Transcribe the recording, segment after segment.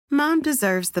Mom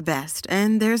deserves the best,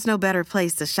 and there's no better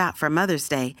place to shop for Mother's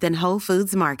Day than Whole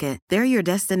Foods Market. They're your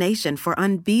destination for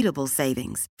unbeatable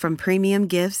savings, from premium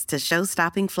gifts to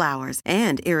show-stopping flowers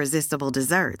and irresistible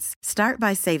desserts. Start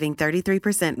by saving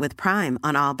 33% with Prime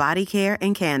on all body care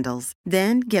and candles.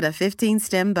 Then get a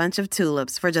 15-stem bunch of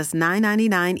tulips for just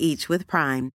 $9.99 each with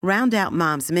Prime. Round out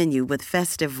Mom's menu with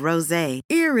festive rosé,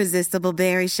 irresistible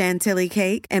berry chantilly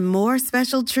cake, and more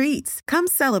special treats. Come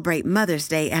celebrate Mother's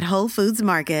Day at Whole Foods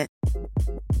Market.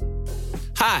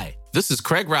 Hi, this is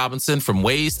Craig Robinson from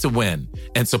Ways to Win,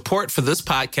 and support for this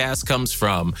podcast comes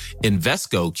from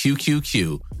Invesco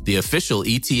QQQ, the official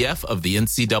ETF of the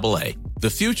NCAA. The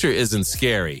future isn't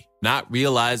scary. Not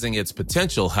realizing its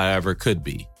potential, however, could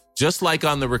be. Just like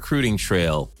on the recruiting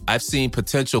trail, I've seen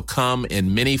potential come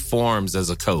in many forms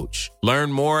as a coach.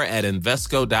 Learn more at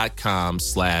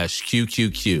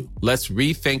Invesco.com/QQQ. Let's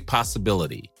rethink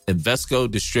possibility. Invesco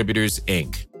Distributors,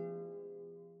 Inc.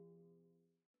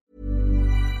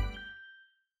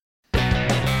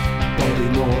 Bobby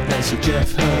Moore and Sir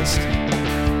Geoff Hurst,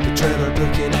 the Trevor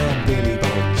Brooking and Billy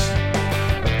Bonds,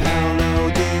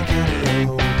 Paolo Di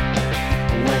Canio,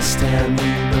 West Ham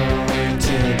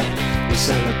United. We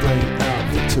celebrate our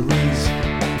victories,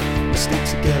 we stick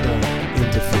together in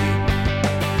defeat.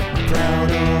 I'm proud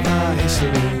of our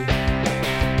history,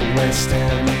 West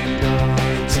Ham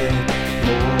United,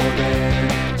 more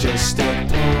than just a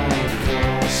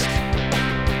podcast,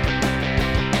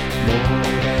 more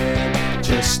than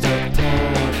just a podcast.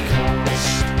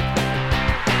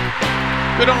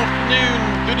 Good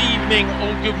afternoon, good evening,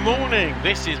 or good morning.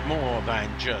 This is more than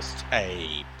just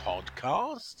a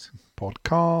podcast.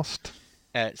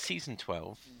 Season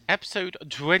 12, episode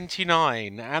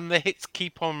 29, and the hits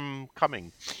keep on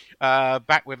coming.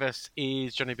 Back with us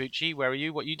is Johnny Bucci. Where are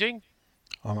you? What are you doing?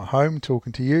 I'm at home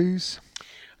talking to yous.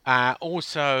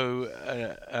 Also,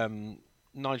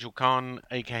 Nigel Khan,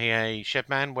 aka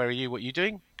Shedman. Where are you? What are you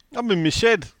doing? I'm in my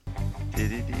shed.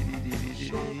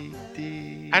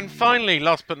 And finally,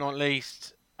 last but not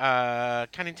least,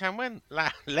 Canning Town Len.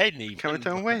 Canning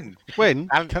Town when? When?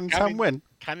 Canning Town when?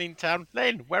 Canning Town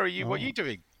Len. Where are you? What are you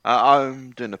doing?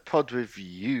 I'm doing a pod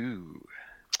review.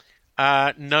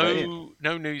 No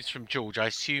news from George. I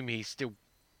assume he's still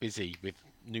busy with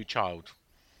new child.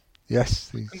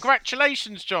 Yes.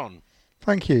 Congratulations, John.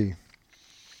 Thank you.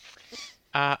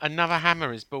 Another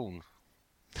hammer is born.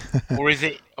 Or is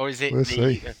it? We'll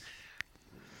see.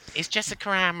 Is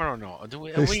Jessica a hammer or not?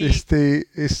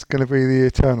 It's going to be the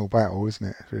eternal battle, isn't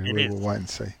it? We'll wait and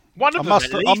see.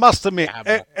 I must admit,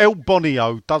 El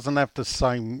Bonio doesn't have the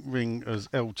same ring as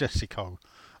El Jessico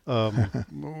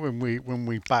when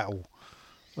we battle.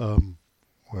 Well,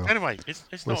 anyway, it's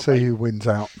we'll not. See who wins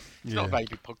out. It's not a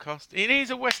baby podcast. It is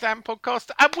a West Ham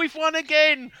podcast, and we've won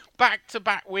again.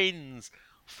 Back-to-back wins,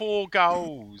 4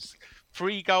 goals,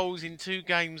 3 goals in 2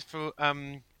 games from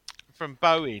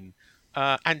Bowen.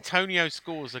 Antonio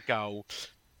scores a goal,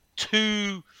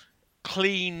 2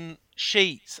 clean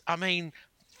sheets. I mean,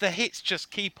 the hits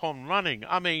just keep on running.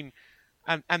 I mean,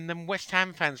 and then West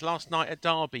Ham fans last night at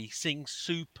Derby sing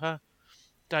Super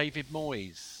David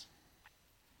Moyes.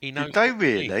 Did they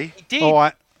really? He did. All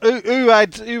right. Who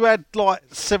had like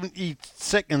 70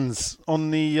 seconds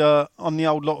on the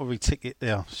old lottery ticket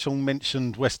there? Sean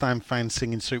mentioned West Ham fans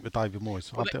singing Super David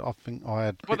Moyes. I think I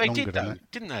had. Well, they longer did than though,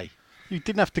 that. didn't they? You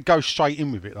didn't have to go straight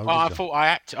in with it, though. I thought I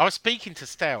had to. I was speaking to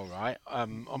Stale, right?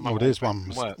 On my there's way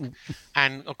one. from work,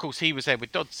 and of course he was there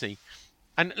with Dodsey.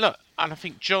 And look, and I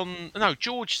think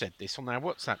George said this on our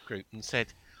WhatsApp group and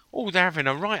said, "Oh, they're having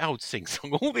a right old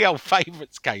sing-song." All the old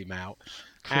favourites came out.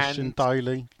 Christian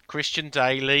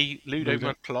Daly, Ludo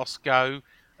McCloskey.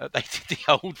 They did the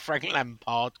old Frank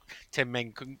Lampard. 10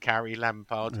 men couldn't carry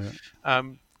Lampard. Yeah.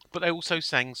 But they also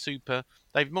sang Super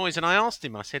David Moyes. And I asked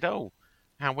him, I said, "Oh,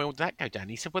 how well did that go down?"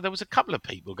 He said, "Well, there was a couple of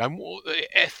people going, what the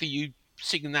F are you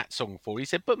singing that song for?" He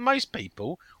said, "But most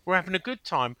people were having a good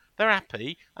time. They're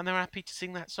happy, and they're happy to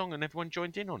sing that song, and everyone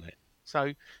joined in on it."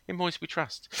 So, in Moyes we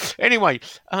trust. Anyway,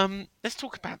 let's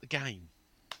talk about the game.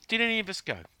 Did any of us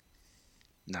go?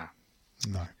 No.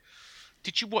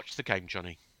 Did you watch the game,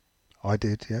 Johnny? I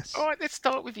did, yes. All right, let's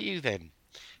start with you then.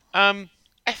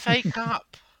 FA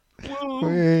Cup. Woo!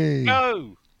 Whee!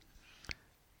 Go!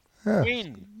 Yeah.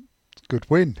 Win. Good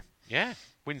win. Yeah,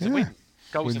 win's a win.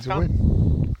 Goals Wins are a fun.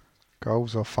 win.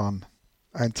 Goals are fun.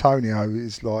 Antonio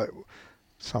is like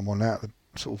someone out of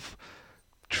the sort of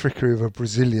trickery of a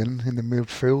Brazilian in the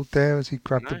midfield there as he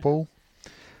grabbed the ball.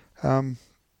 It's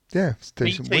a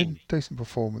decent win, decent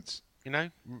performance. You know,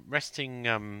 resting.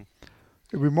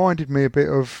 It reminded me a bit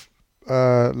of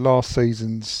last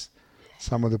season's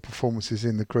some of the performances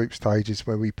in the group stages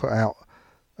where we put out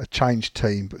a changed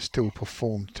team, but still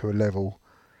performed to a level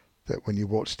that when you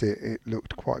watched it, it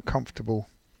looked quite comfortable.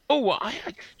 Oh,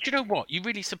 do you know what? You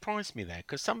really surprised me there,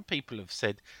 because some people have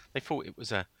said they thought it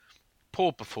was a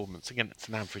poor performance against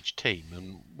an average team,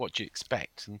 and what do you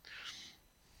expect? And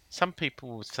some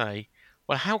people would say,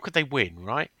 well, how could they win,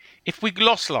 right? If we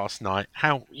lost last night,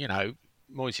 how,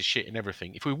 Moyes is shit and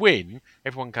everything. If we win,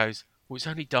 everyone goes, well, it's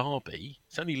only Derby.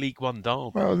 It's only League One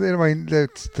Derby. Well, I mean,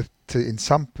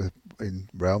 in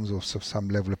realms of some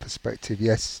level of perspective,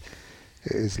 yes,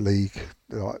 it is like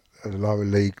a lower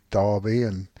league derby,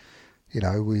 and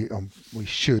we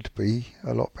should be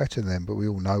a lot better than them. But we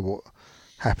all know what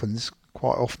happens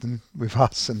quite often with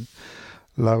us and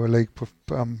lower league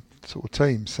sort of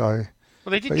teams. So.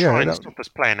 Well, they did try and stop us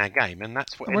playing our game, and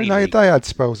that's what. I mean, they had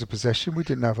spells of possession. We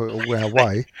didn't have it all our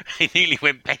way. They nearly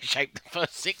went pear-shaped the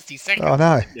first 60 seconds. I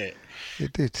know. Didn't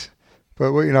it did.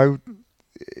 But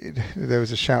there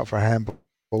was a shout for a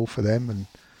handball for them,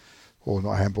 or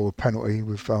not a handball, a penalty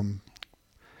with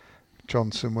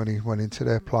Johnson when he went into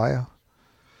their player.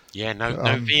 Yeah, no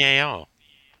VAR.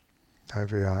 No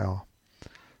VAR.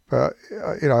 But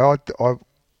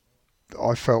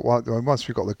I felt once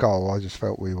we got the goal, I just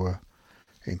felt we were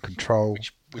in control.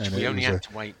 Which we only had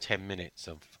to wait 10 minutes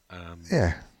of.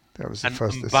 Yeah, that was the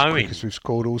quickest we've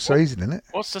scored all season, isn't it?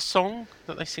 What's the song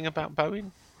that they sing about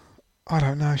Bowen? I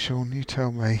don't know, Sean. You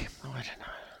tell me. Oh, I don't know.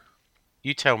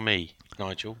 You tell me,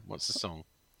 Nigel. What's the song?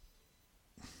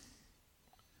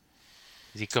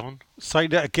 Is he gone? Say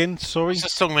that again, sorry. What's the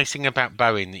song they sing about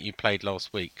Bowen that you played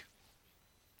last week?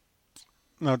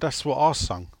 No, that's what I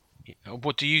sung.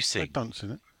 What do you sing? I don't sing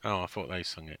it. Oh, I thought they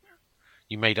sung it.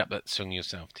 You made up that song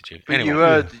yourself, did you? But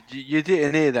anyway, you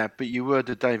didn't hear that, but you heard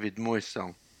the David Moyes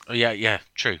song. Oh, yeah,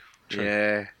 true.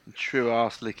 Yeah, true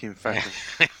arse-licking fashion.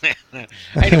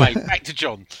 Anyway, back to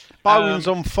John. Bowen's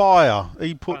on fire.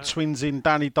 He put twins in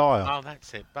Danny Dyer. Oh,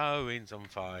 that's it. Bowen's on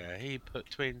fire. He put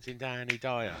twins in Danny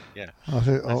Dyer. Yeah. I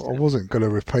wasn't going to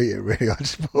repeat it, really. I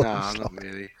just thought not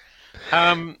really.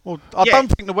 Well, I don't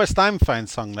think the West Ham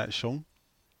fans sung that, Sean.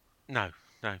 No,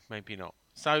 maybe not.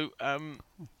 So,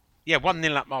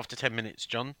 1-0 up after 10 minutes,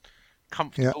 John.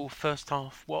 Comfortable first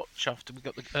half watch after we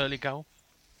got the early goal?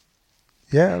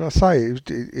 Yeah, and I say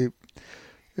it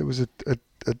was a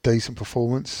decent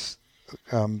performance.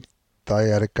 They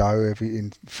had a go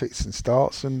in fits and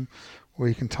starts, and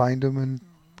we contained them and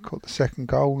got the second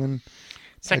goal. And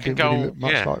second they didn't goal, really look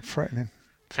much like threatening.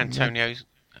 Antonio's.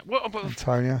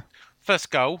 Antonio. First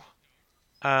goal.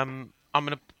 I'm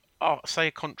going to say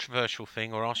a controversial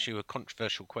thing or ask you a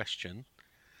controversial question.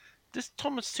 Does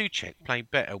Thomas Souček play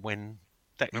better when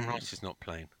Declan Rice is not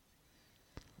playing?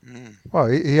 Well,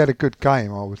 he had a good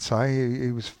game, I would say.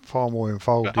 He was far more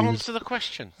involved. But answer the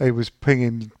question. He was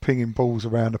pinging balls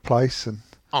around the place. And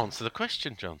answer the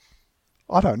question, John.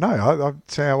 I don't know.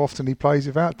 I'd say how often he plays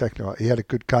without Declan Rice. He had a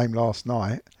good game last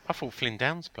night. I thought Flynn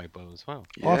Downs played well as well.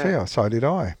 Yeah. So did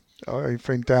I.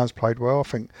 Flynn Downs played well. I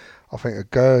think a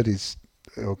Gerd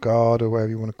or guard or whatever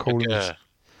you want to call him.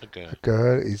 A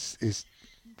Gerd is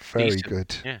very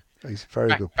good. Yeah. He's a very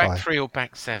good player. Back 3 or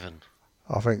back 7?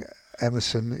 I think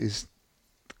Emerson is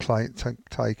making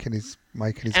his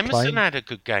Emerson claim. had a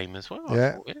good game as well.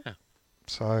 Yeah. I thought,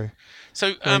 So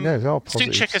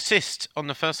Souček assist on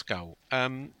the first goal.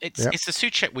 It's the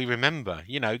Souček we remember.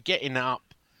 Getting up.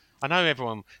 I know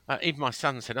everyone. Even my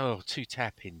son said, "Oh, 2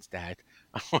 tap-ins, Dad."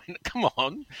 I went, "Come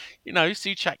on."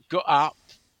 Souček got up,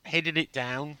 headed it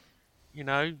down.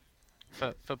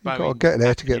 For Bowen. You've got to get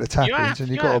there to get the tap-ins, and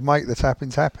you've got to make the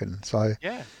tap-ins happen. So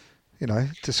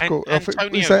to score. And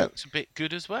Antonio looks a bit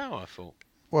good as well, I thought.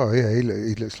 Well, yeah, he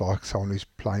looks like someone who's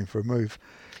playing for a move.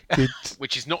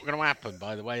 Which is not going to happen,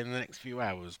 by the way, in the next few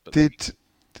hours. But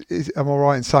am I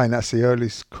right in saying that's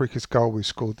the quickest goal we've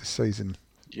scored this season?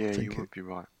 Yeah, you would be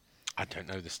right. I don't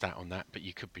know the stat on that, but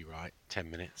you could be right.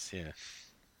 10 minutes, yeah.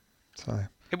 So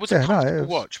it was a comfortable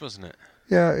watch, wasn't it?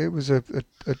 Yeah, it was a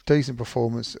decent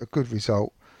performance, a good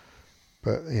result.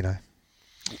 But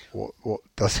what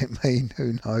does it mean?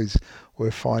 Who knows?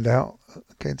 We'll find out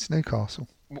against Newcastle.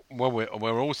 Well,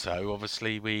 we're also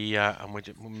obviously and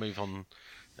we'll move on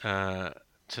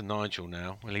to Nigel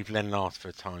now. We'll leave Len last for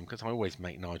a time because I always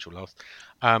make Nigel last.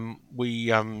 We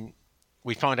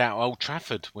find out Old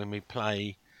Trafford when we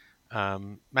play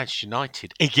Manchester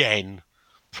United again,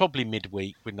 probably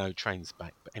midweek with no trains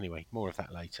back. But anyway, more of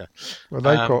that later.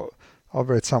 Well, I've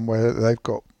read somewhere that they've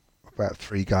got about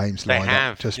 3 games lined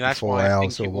up just before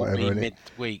ours or whatever. It will be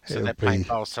midweek, so they're playing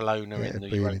Barcelona in the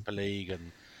Europa League,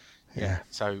 and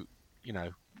so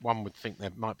one would think they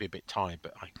might be a bit tired,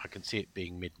 but I can see it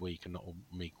being midweek and not all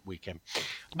weekend.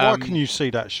 Why can you see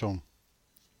that, Sean?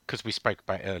 Because we spoke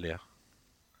about it earlier.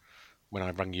 when I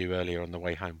rang you earlier on the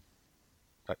way home.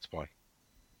 That's why.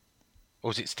 Or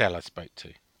was it Stell I spoke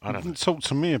to? I don't know. Talk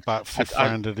to me about fifth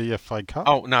round of the FA Cup.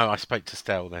 Oh, no, I spoke to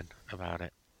Stell then about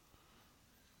it.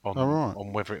 All right.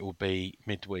 On whether it will be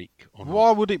midweek or not.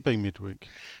 Why would it be midweek?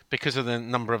 Because of the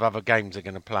number of other games they're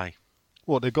going to play.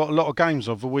 What, they've got a lot of games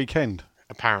of the weekend?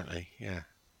 Apparently, yeah.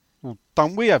 Well,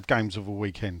 don't we have games of a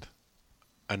weekend?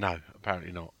 No,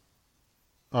 apparently not.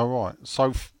 All right.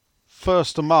 So,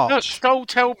 1st of March. Look, Stoll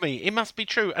told me. It must be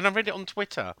true. And I read it on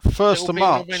Twitter. 1st of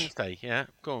March. On Wednesday, yeah.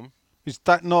 Go on. Is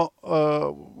that not...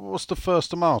 what's the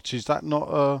 1st of March? Is that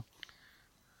not...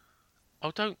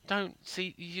 Oh, don't.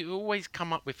 See, you always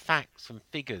come up with facts and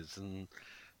figures and,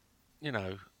 you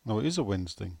know. No, it is a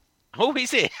Wednesday. Oh,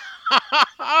 is it?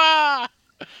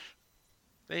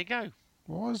 There you go.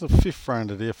 Why is the 5th round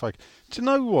of the FA? Do you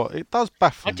know what? It does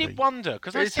baffle me. I did wonder,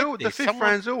 because I said the fifth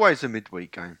round's always a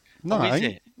midweek game. No, Oh, is ain't.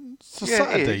 it? It's a Yeah, it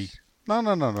Saturday. is.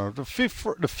 No. The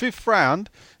fifth round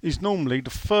is normally the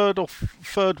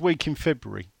third week in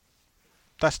February.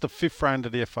 That's the 5th round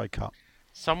of the FA Cup.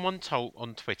 Someone told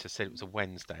on Twitter said it was a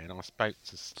Wednesday, and I spoke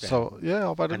to Steph. So yeah,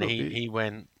 I've had a And look. he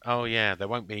went, oh yeah, there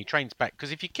won't be any trains back.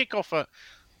 Because if you kick off at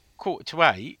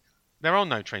 7:45, there are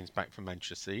no trains back from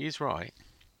Manchester. He's right.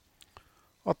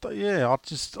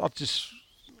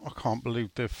 I can't believe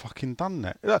they've fucking done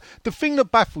that. The thing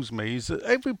that baffles me is that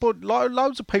everybody,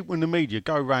 loads of people in the media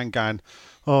go around going,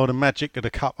 oh, the magic of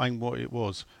the cup ain't what it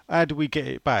was. How do we get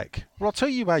it back? Well, I'll tell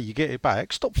you how you get it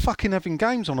back. Stop fucking having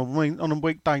games on a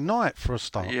weekday night for a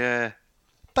start. Yeah.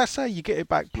 That's how you get it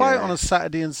back. Play it Yeah. on a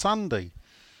Saturday and Sunday.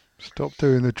 Stop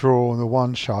doing the draw on the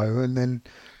one show and then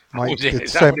make Was it? the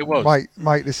Is that what it was?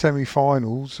 make the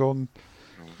semi-finals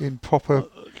in proper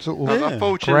sort of Yeah.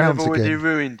 Unfortunately, grounds they've already again.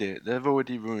 ruined it. They've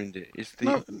already ruined it. It's the.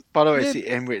 No, by the way, yeah. it's the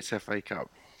Emirates FA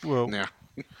Cup. Well, Now.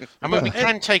 I mean, we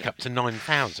can take up to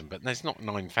 9,000, but there's not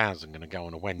 9,000 going to go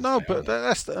on a Wednesday. no, but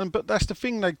that's the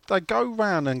thing. They go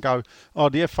round and go, oh,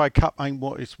 the FA Cup ain't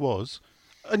what it was.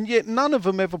 And yet none of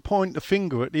them ever point the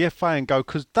finger at the FA and go,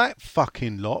 because that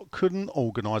fucking lot couldn't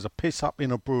organise a piss up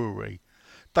in a brewery.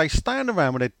 They stand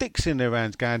around with their dicks in their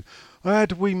hands going, how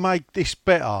do we make this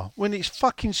better? When it's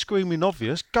fucking screaming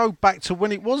obvious, go back to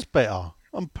when it was better.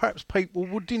 And perhaps people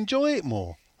would enjoy it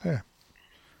more. Yeah,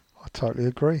 I totally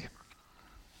agree.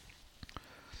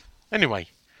 Anyway,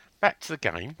 back to the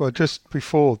game. Well, just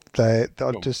before their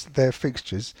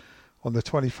fixtures, on the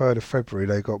 23rd of February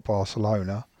they got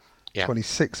Barcelona, Yeah.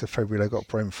 26th of February they got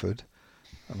Brentford,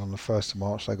 and on the 1st of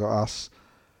March they got us,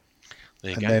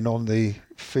 There you and go. then on the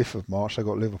 5th of March they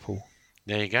got Liverpool.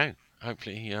 There you go.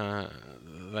 Hopefully,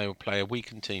 they will play a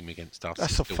weakened team against us.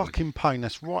 That's a fucking pain.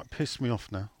 That's right pissed me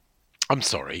off now. I'm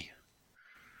sorry.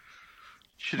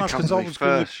 Should No, have come 'cause to I me was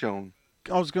gonna- first, Sean.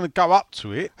 I was going to go up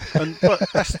to it, but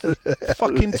that's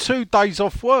fucking 2 days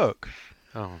off work.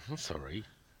 Oh, I'm sorry.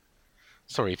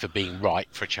 Sorry for being right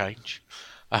for a change.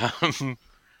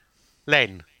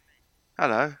 Len,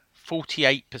 Hello.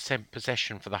 48%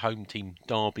 possession for the home team,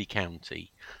 Derby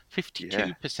County.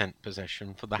 52%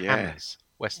 possession for the Yeah. Hammers,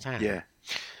 West Ham.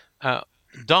 Yeah.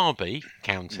 Derby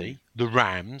County, the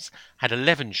Rams, had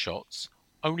 11 shots,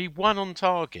 only 1 on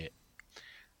target.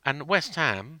 And West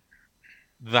Ham,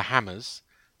 the Hammers,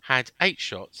 had 8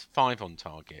 shots, 5 on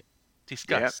target.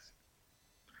 Discuss.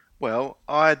 Well,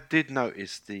 I did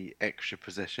notice the extra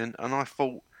possession, and I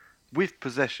thought with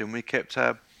possession we kept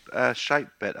our shape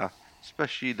better,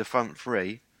 especially the front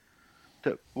three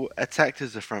that attacked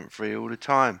as the front three all the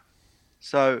time.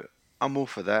 So I'm all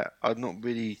for that. I'm not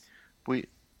really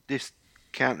this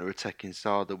counter-attacking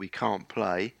style that we can't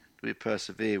play, that we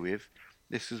persevere with.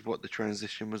 This is what the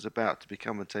transition was about, to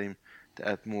become a team that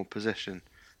had more possession,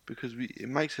 because it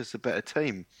makes us a better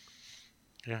team.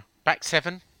 Yeah. Back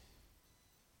 7.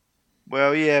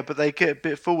 Well, yeah, but they get a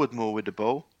bit forward more with the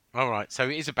ball. All right, so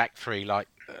it is a back 3, like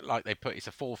they put. It's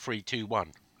a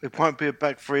 4-3-2-1. It won't be a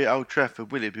back three at Old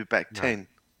Trafford, will it? Be back No. 10.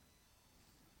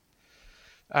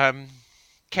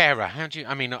 Kera, how do you?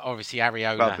 I mean, obviously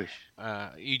Areola. Rubbish.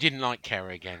 You didn't like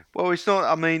Kera again. Well, it's not.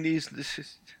 I mean, this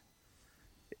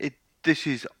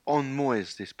is on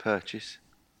Moyes, this purchase.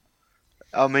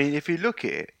 I mean, if you look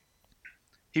at it,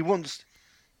 he wants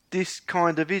this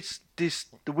kind of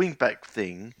the wing back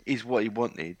thing is what he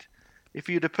wanted. If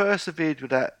you'd have persevered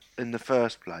with that in the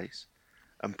first place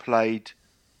and played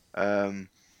Emerson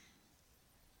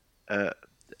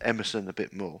a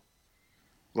bit more,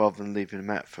 rather than leaving him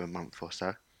out for a month or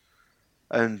so,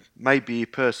 and maybe he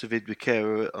persevered with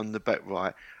Kera on the back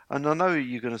right. And I know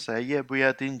you're going to say, yeah, we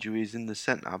had injuries in the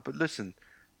centre, but listen,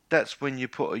 that's when you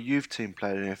put a youth team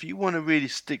player in. If you want to really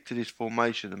stick to this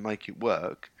formation and make it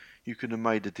work, you could have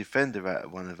made a defender out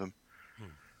of one of them.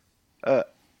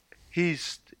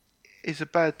 is a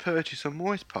bad purchase on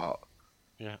Moyes' part.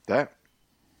 Yeah. That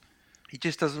he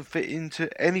just doesn't fit into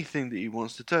anything that he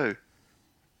wants to do.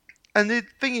 And the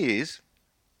thing is,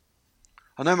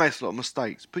 I know he makes a lot of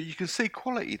mistakes, but you can see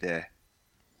quality there.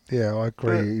 Yeah, I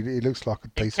agree. But- He looks like a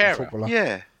decent Kehrer. footballer.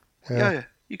 Yeah,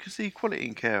 you can see quality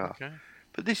in Kehrer. Okay.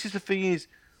 But this is the thing is,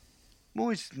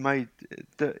 Moyes has made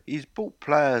that he's bought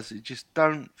players that just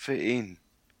don't fit in,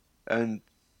 and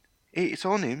it's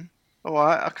on him. All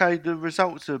right, okay, the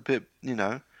results are a bit,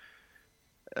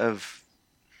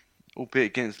 albeit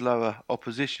against lower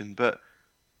opposition, but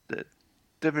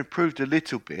they've improved a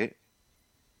little bit.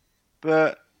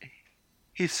 But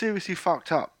he's seriously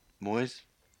fucked up, Moyes,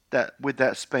 with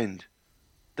that spend,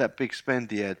 that big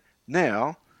spend he had.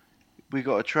 Now we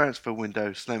got a transfer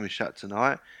window slamming shut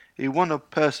tonight. He want to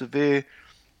persevere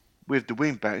with the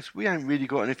wing backs. We ain't really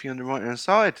got anything on the right hand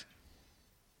side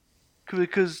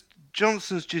because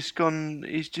Johnson's just gone.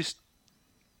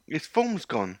 His form's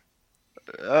gone.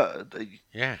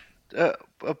 Yeah.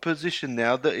 A position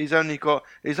now that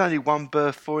he's only one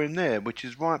berth for him there, which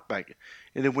is right back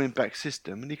in the wing back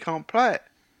system, and he can't play it.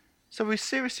 So he's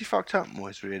seriously fucked up,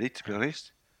 Moyes. Really, to be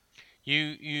honest.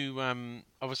 You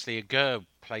obviously Aguerd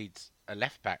played a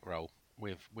left back role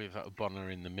with Bonner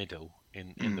in the middle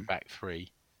in the back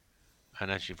three, and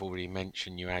as you've already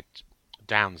mentioned, you had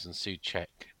Downs and Souček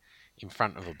in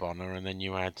front of Bonner, and then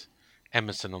you had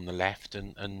Emerson on the left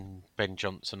and Ben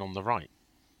Johnson on the right.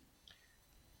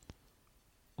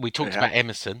 We talked about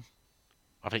Emerson.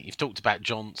 I think you've talked about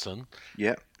Johnson.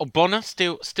 Yeah. Oh, Bonner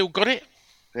still got it?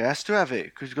 He has to have it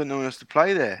because he's got no one else to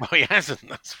play there. Well, he hasn't.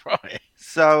 That's right.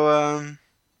 So,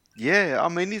 yeah, I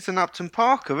mean, he's an Upton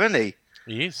Parker, isn't he?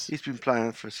 He is. He's been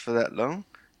playing for us for that long.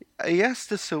 He has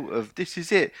to sort of. This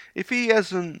is it. If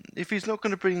he's not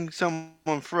going to bring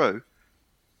someone through,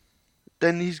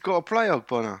 then he's got to play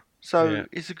Ogbonna. So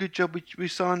it's a good job we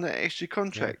signed that extra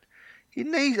contract. He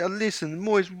needs. Listen,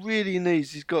 Moyes really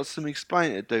needs. He's got some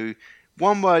explaining to do.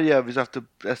 One way or the other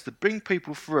has to bring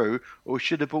people through, or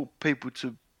should have brought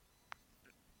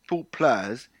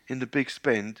players in the big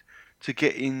spend to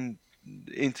get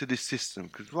into this system.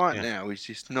 Because now he's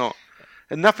just not,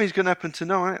 and nothing's going to happen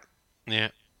tonight.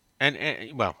 Yeah, and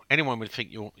well, anyone would think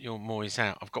you're Moyes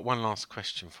out. I've got one last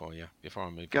question for you before I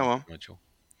move. Go on, Nigel.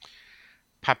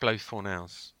 Pablo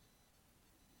Fornals.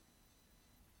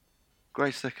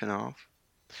 Great second half.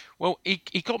 Well,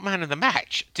 he got man of the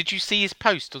match. Did you see his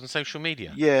post on social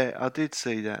media? Yeah, I did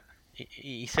see that.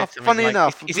 He said something funny like,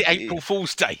 enough, is it April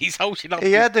Fool's Day? He's holding up.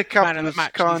 He had a man couple of,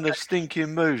 of kind of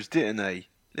stinking moves, didn't he?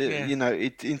 Yeah.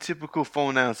 In typical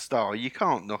Fornals style, you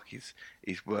can't knock his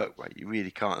work rate. You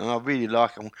really can't. And I really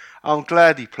like him. I'm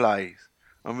glad he plays.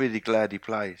 I'm really glad he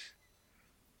plays.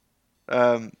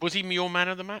 Was he your man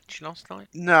of the match last night?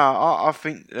 No, I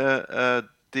think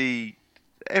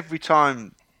every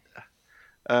time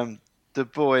the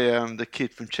boy, the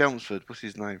kid from Chelmsford, what's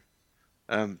his name?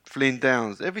 Flynn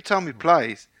Downs. Every time he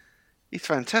plays, he's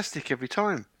fantastic every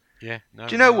time. Yeah. No,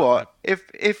 do you know what?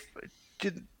 If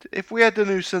we had a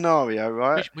new scenario,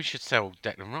 right? We should sell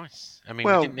Declan Rice. I mean,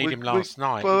 we didn't need him last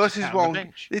night. Well, this is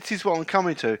what I'm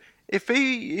coming to. If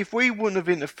we wouldn't have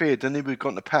interfered and he would have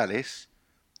gone to Palace,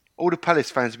 all the Palace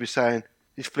fans would be saying,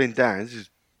 this Flynn Downs is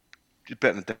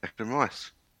better than Declan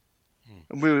Rice.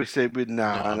 And we would have said, we're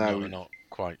not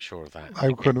quite sure of that. They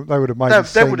would have made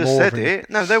they would have said it.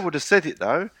 No, they would have said it,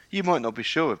 though. You might not be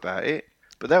sure about it,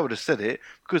 but they would have said it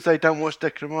because they don't watch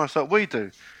Declan Rice like we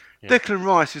do. Yeah. Declan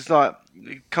Rice is like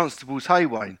Constable's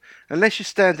Haywain. Unless you're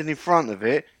standing in front of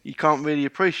it, you can't really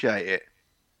appreciate it.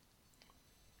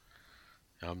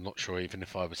 I'm not sure even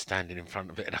if I was standing in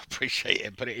front of it, I'd appreciate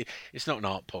it, but it's not an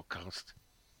art podcast.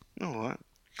 All right.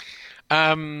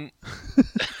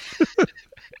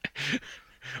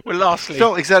 Well, lastly... It's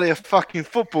not exactly a fucking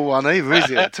football one either, is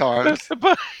it, at times?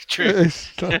 True.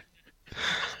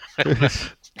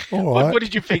 All right. What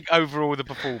did you think overall of the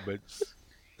performance?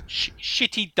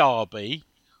 Shitty Derby,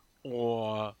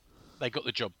 or they got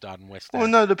the job done, West Ham? Well,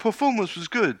 no, the performance was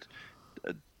good.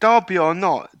 Derby or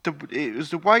not, it was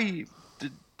the way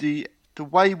the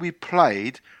way we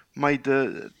played made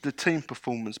the team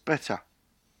performance better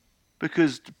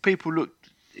because people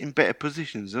looked in better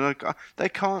positions, and they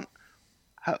can't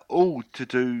have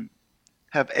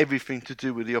everything to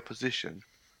do with the opposition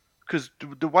because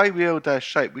the way we held our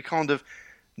shape, we kind of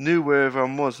knew where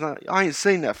everyone was. I ain't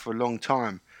seen that for a long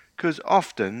time because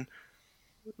often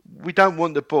we don't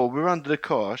want the ball. We're under the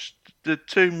cosh. The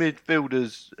two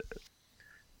midfielders,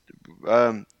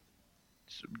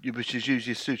 which is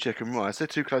usually Souček and Rice, they're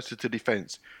too close to the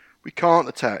defence. We can't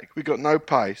attack. We got no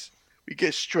pace. We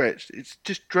get stretched. It's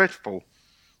just dreadful.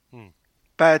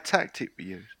 bad tactic we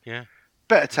used. Yeah.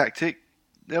 Better tactic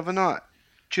the other night,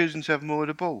 choosing to have more of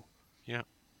the ball. Yeah.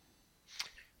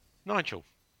 Nigel.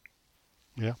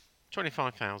 Yeah.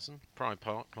 25,000 Pride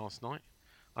Park last night.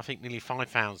 I think nearly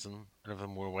 5,000 of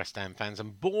them were West Ham fans,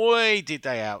 and boy, did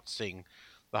they outsing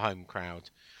the home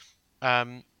crowd.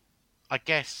 I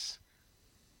guess,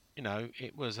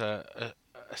 it was a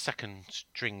second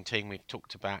string team. We've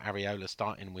talked about Areola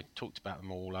starting. We've talked about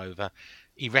them all over.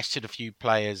 He rested a few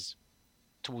players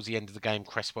towards the end of the game.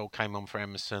 Cresswell came on for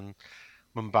Emerson.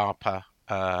 Mbapa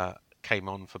came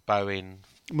on for Bowen.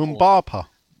 Mbapa.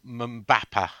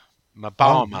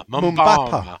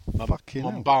 Fucking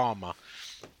Mbama.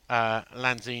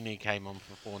 Lanzini came on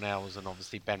for Fornells, and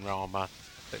obviously Ben Rama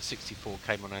at 64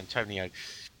 came on Antonio.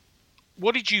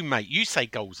 What did you make? You say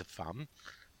goals are fun,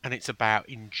 and it's about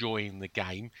enjoying the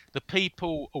game. The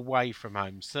people away from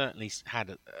home certainly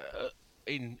had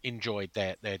enjoyed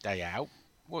their day out.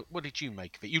 What did you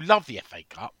make of it? You love the FA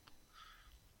Cup.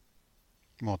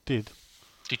 Well, I did.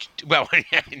 Did you? Well,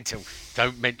 until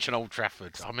don't mention Old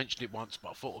Trafford. I mentioned it once, but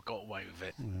I thought I got away with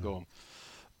it. Yeah. Go on.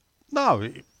 No,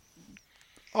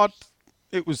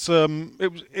 it was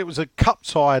a cup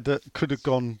tie that could have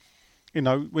gone.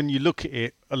 When you look at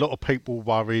it, a lot of people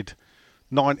worried.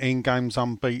 19 games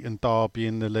unbeaten, Derby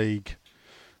in the league,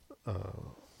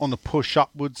 on a push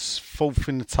upwards, fourth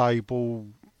in the table,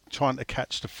 trying to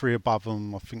catch the three above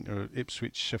them. I think they're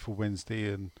Ipswich, Sheffield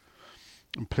Wednesday, and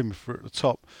Plymouth are at the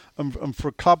top. And for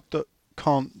a club that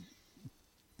can't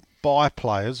buy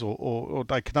players, or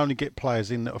they can only get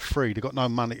players in that are free, they've got no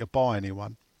money to buy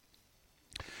anyone.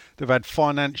 They've had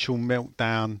financial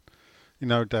meltdown. They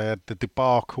had the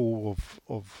debacle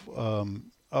of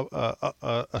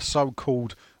a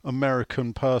so-called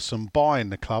American person buying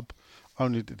the club,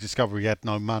 only to discover he had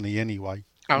no money anyway.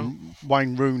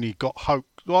 Wayne Rooney got hoaxed.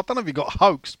 Well, I don't know if he got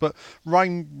hoaxed, but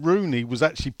Wayne Rooney was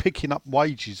actually picking up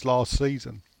wages last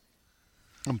season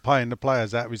and paying the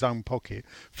players out of his own pocket,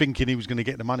 thinking he was going to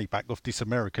get the money back off this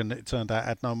American that it turned out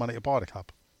had no money to buy the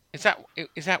club. Is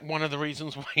that one of the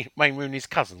reasons Wayne Rooney's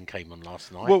cousin came on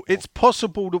last night? Well, it's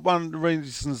possible that one of the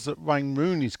reasons that Wayne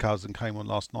Rooney's cousin came on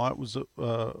last night was that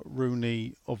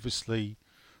Rooney obviously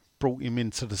brought him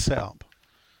into the setup.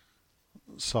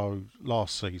 So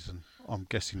last season, I'm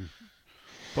guessing.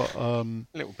 But a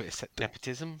little bit of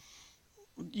nepotism.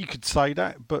 You could say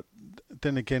that, but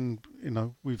then again,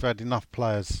 we've had enough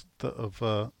players that have,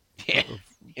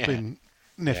 been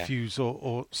nephews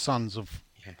or sons of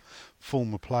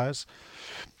former players.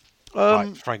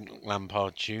 Like Frank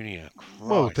Lampard Jr.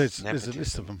 Well, there's a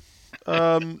list of them.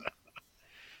 But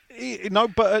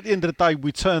at the end of the day,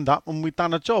 we turned up and we've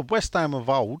done a job. West Ham of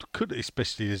old could,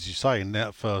 especially as you say, in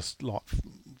that first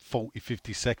 40,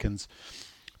 50 seconds,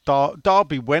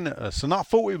 Derby went at us, and I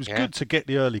thought it was good to get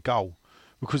the early goal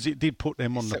because it did put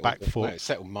them on the back foot. It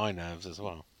settled my nerves as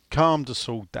well. Calmed us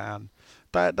all down.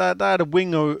 They had a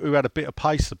winger who had a bit of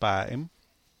pace about him,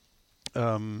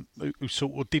 who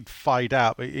sort of did fade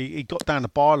out. But he got down the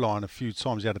byline a few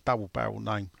times. He had a double barrel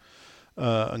name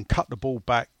and cut the ball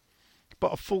back.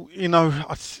 But I thought, I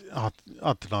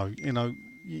don't know,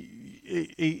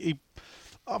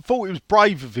 I thought it was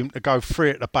brave of him to go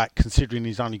three at the back, considering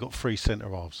he's only got 3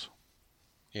 centre halves.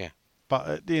 Yeah. But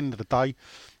at the end of the day,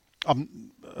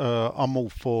 I'm all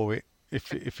for it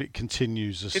if it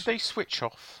continues. Did they switch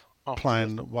off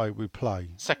playing the way we play?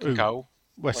 Second goal,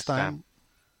 West Ham.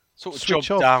 Sort of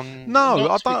job done. No,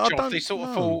 I don't. They sort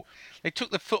of thought they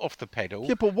took the foot off the pedal.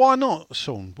 Yeah, but why not,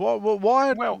 Sean?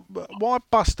 Why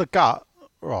bust a gut,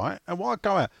 right? And why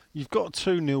go out? You've got a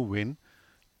 2-0 win.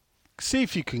 See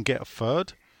if you can get a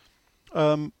third,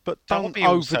 but don't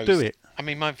overdo it. I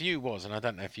mean, my view was, and I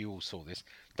don't know if you all saw this,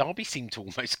 Derby seemed to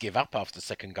almost give up after the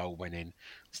second goal went in.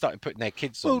 Started putting their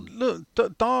kids on. Well,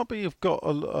 look, Derby have got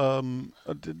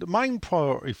the main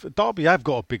priority. Derby have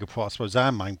got a bigger priority. I suppose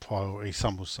our main priority,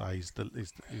 some will say, is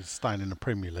staying in the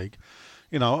Premier League.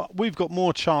 We've got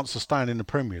more chance of staying in the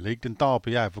Premier League than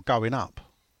Derby have of going up,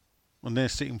 and they're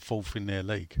sitting fourth in their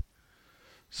league.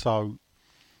 So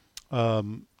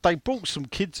they brought some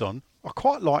kids on. I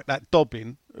quite like that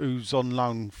Dobbin, who's on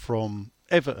loan from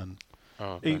Everton.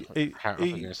 Oh, I was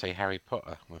going to say Harry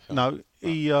Potter. No,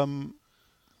 he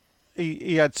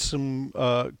had some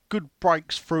good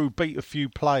breaks through, beat a few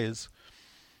players,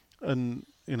 and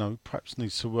perhaps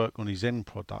needs to work on his end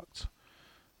product.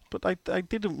 But they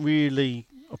didn't really,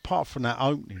 apart from that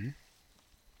opening,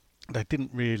 they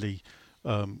didn't really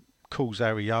cause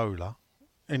Areola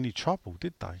any trouble,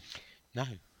 did they? No.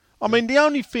 I mean, the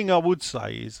only thing I would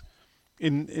say is,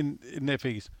 in their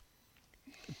figures,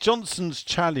 Johnson's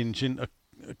challenge into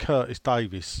Curtis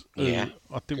Davis. Yeah.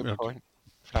 I think good point.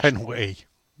 Penalty.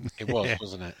 It was,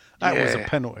 wasn't it? That was a Yeah.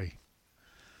 penalty.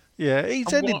 Yeah, he's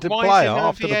And ended the why player is there no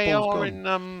after the ball's VAR gone.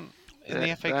 in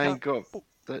the FA They Cup? ain't got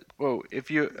that. Well,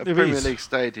 if you're a There Premier is. League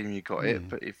stadium, you got it.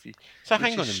 But if you So which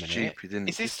hang on a is minute. stupid, isn't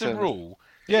Is it? this It's, the rule?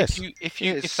 Yes. If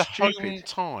Yeah, it's the home stupid.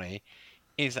 tie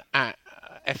is at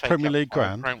FA Premier Cup League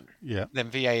ground, Yeah. then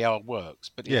VAR works.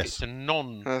 But if Yes. it's a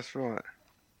non That's right.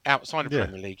 outside of Yeah.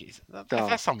 Premier League, that's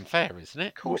Daft. unfair, isn't it?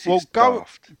 Of course, Well, it's go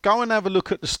daft. go and have a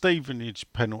look at the Stevenage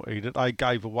penalty that they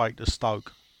gave away to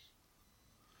Stoke.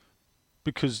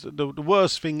 Because the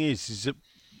worst thing is that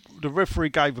the referee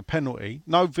gave a penalty,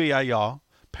 no VAR,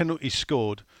 penalty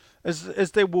scored.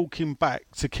 As they're walking back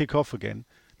to kick off again,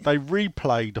 they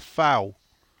replayed the foul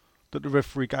that the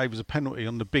referee gave as a penalty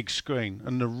on the big screen,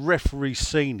 and the referee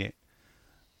seen it,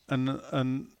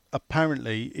 and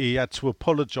apparently he had to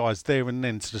apologise there and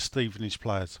then to the Stevenage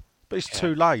players. But it's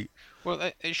too late.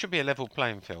 Well, it should be a level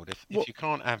playing field. If Well, you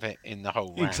can't have it in the whole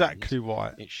round, Exactly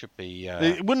right. it should be.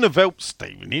 It wouldn't have helped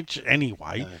Stevenage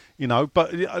anyway, you know.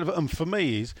 But and for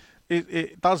me,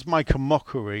 it does make a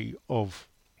mockery of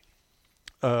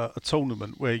a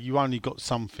tournament where you only got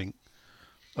something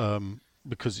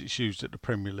because it's used at the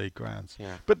Premier League grounds.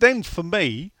 Yeah. But then for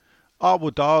me, I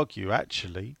would argue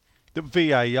actually that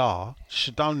VAR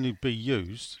should only be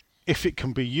used if it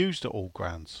can be used at all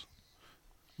grounds.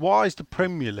 Why is the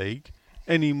Premier League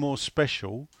any more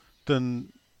special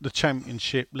than the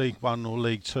Championship, League One or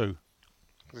League Two?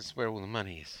 This is where all the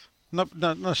money is.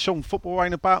 No, Sean, football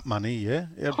ain't about money, yeah,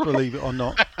 believe it or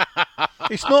not.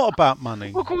 It's not about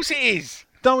money. Well, of course it is.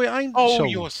 No, it ain't, Oh, Sean.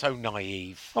 you're so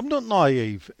naive. I'm not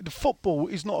naive. The football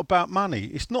is not about money.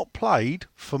 It's not played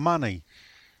for money.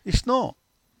 It's not.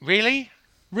 Really?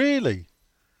 Really.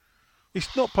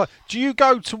 It's not played. Do you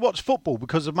go to watch football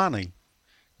because of money?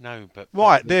 No, but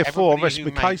Right, therefore, everybody rest who my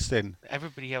makes- case then.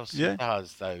 Everybody else Yeah.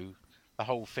 does, though. The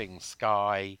whole thing,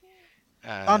 Sky.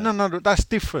 Oh, no, that's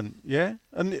different, yeah?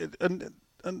 And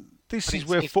this But is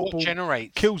where it's what football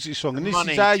generates kills its song. And the this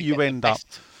money is how to you get the end up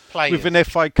best players. with an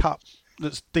FA Cup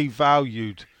that's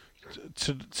devalued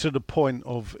to the point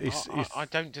of it's I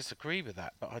don't disagree with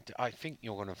that, but I think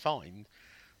you're going to find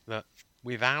that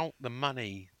without the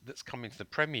money that's coming to the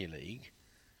Premier League,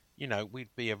 you know, we'd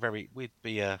be a.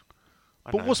 I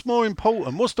But don't what's more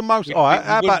important? What's the most? know, All right, we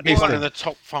how wouldn't about be this one then? of the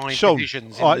top 5 Sean,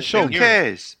 divisions. all right, in Sean. Who Europe.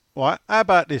 cares? Right, how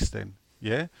about this then?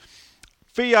 Yeah,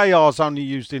 VAR's only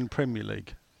used in Premier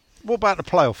League. What about the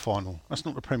playoff final? That's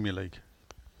not the Premier League.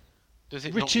 Does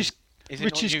it Which not, is- it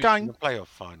which not is used going- in the playoff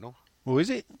final? Well, is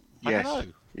it? I Yes, don't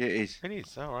know. it is. It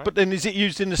is, all right. But then is it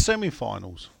used in the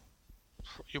semi-finals?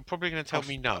 You're probably going to tell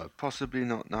me no. Possibly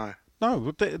not. No.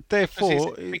 No,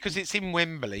 therefore. Because it's in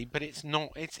Wembley, but it's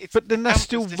not. It's. But then that's counts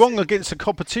still as the wrong same. against the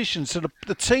competition. So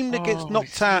the team that gets Oh, knocked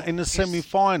it's out not- in the it's-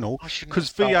 semi-final I shouldn't because have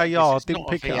started this. VAR It's didn't not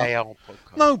a pick it up. VAR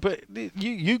podcast. No, but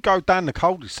you go down the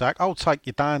cul-de-sac, I'll take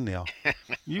you down there.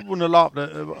 You wouldn't have liked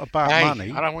about Hey,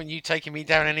 money. I don't want you taking me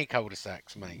down any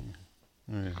cul-de-sacs, mate.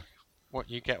 Yeah. What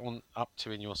you get on up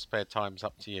to in your spare time's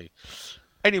up to you.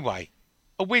 Anyway,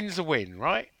 a win's a win,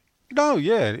 right? No,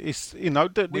 yeah, it's We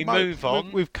move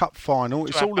on with cup final. To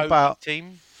It's our all bogey about.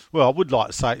 team. Well, I would like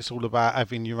to say it's all about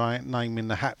having your name in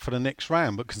the hat for the next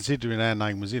round, but considering our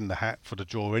name was in the hat for the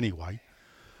draw anyway,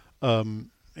 I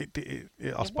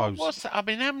suppose. What's that? I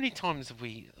mean, how many times have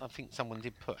we? I think someone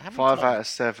did put. 5 out of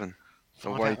 7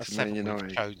 5 away out of to 7 Man we've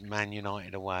United. chosen Man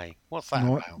United away. What's that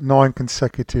Nine, about? 9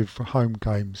 consecutive home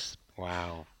games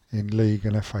Wow. in League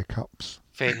and FA Cups.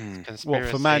 Fifth conspiracy. What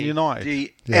for Man United?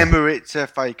 The Yeah. Emirates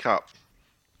FA Cup.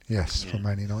 Yes, for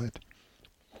Man United.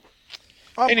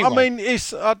 I Anyway. mean,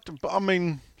 it's. I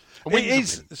mean, A it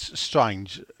win's a is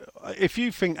strange. If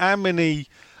you think how many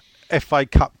FA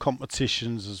Cup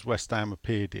competitions has West Ham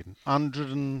appeared in,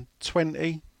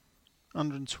 120,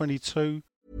 122.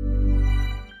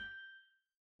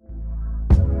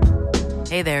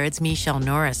 Hey there, it's Michelle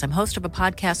Norris. I'm host of a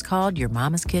podcast called Your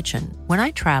Mama's Kitchen. When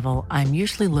I travel, I'm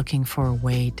usually looking for a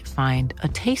way to find a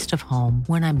taste of home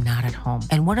when I'm not at home.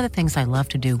 And one of the things I love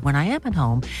to do when I am at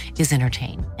home is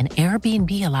entertain. And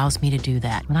Airbnb allows me to do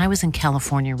that. When I was in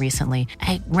California recently,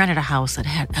 I rented a house that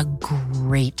had a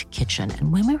great kitchen.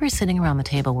 And when we were sitting around the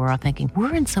table, we're all thinking,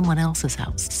 we're in someone else's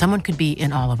house. Someone could be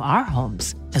in all of our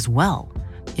homes as well.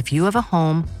 If you have a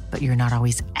home, but you're not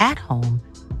always at home,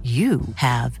 you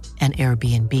have an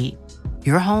Airbnb.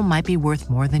 Your home might be worth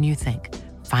more than you think.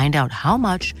 Find out how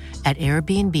much at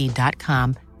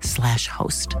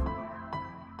airbnb.com/host.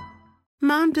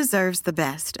 Mom deserves the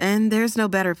best, and there's no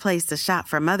better place to shop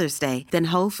for Mother's Day than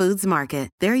Whole Foods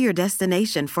Market. They're your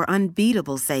destination for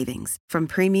unbeatable savings, from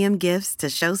premium gifts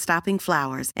to show-stopping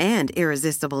flowers and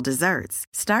irresistible desserts.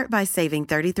 Start by saving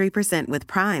 33% with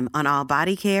Prime on all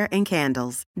body care and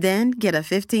candles. Then get a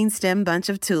 15-stem bunch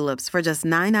of tulips for just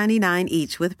 $9.99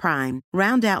 each with Prime.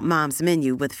 Round out Mom's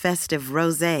menu with festive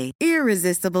rosé,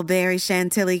 irresistible berry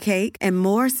chantilly cake, and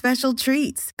more special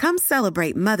treats. Come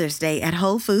celebrate Mother's Day at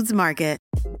Whole Foods Market.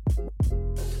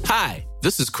 Hi,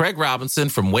 this is Craig Robinson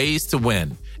from Ways to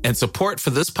Win, and support for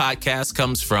this podcast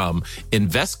comes from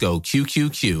Invesco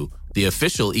QQQ, the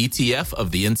official ETF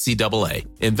of the NCAA.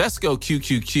 Invesco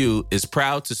QQQ is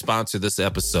proud to sponsor this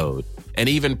episode, and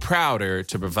even prouder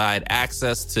to provide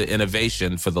access to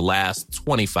innovation for the last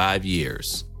 25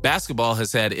 years. Basketball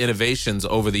has had innovations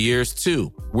over the years,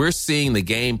 too. We're seeing the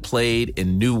game played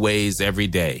in new ways every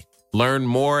day. Learn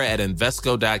more at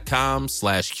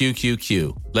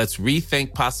Invesco.com/QQQ. Let's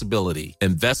rethink possibility.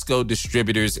 Invesco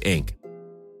Distributors, Inc.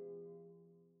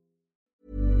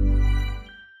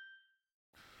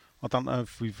 I don't know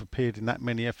if we've appeared in that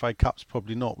many FA Cups,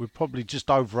 probably not. We've probably just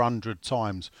over 100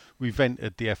 times we've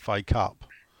entered the FA Cup,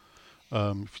 if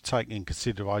you take in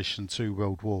consideration 2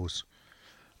 World Wars.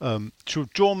 To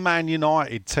have drawn Man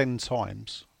United 10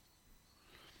 times,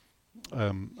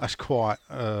 that's quite...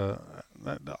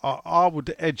 I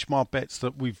would edge my bets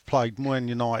that we've played Man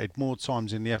United more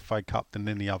times in the FA Cup than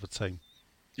any other team.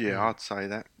 Yeah, I'd say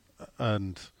that.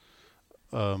 And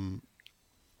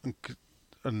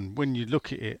when you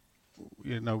look at it,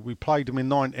 you know, we played them in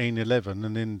 1911,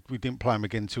 and then we didn't play them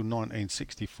again until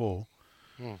 1964.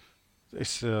 It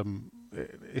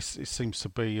seems to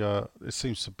be a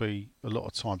lot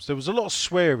of times. There was a lot of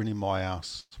swearing in my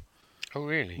house. Oh,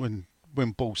 really?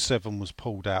 When Ball 7 was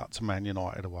pulled out to Man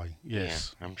United away.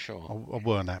 Yes. Yeah, I'm sure. I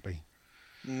weren't happy.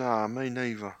 No, me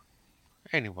neither.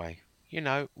 Anyway, you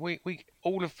know, we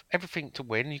all of everything to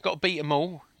win. You've got to beat them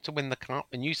all to win the cup.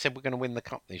 And you said we're going to win the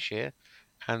cup this year.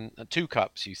 And 2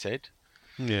 cups, you said.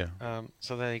 Yeah.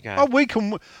 So there you go. Oh, we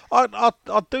can. I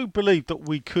do believe that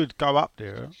we could go up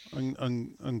there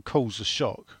and cause a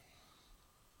shock.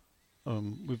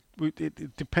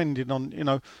 Depending on, you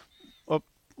know,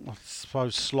 I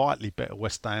suppose slightly better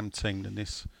West Ham team than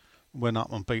this went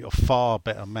up and beat a far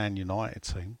better Man United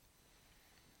team.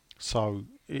 So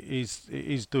it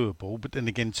is doable. But then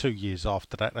again, 2 years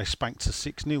after that, they spanked us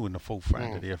 6-0 in the 4th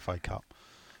round of the FA Cup.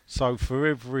 So for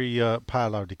every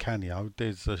Paolo Di Canio,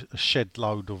 there's a shed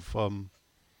load of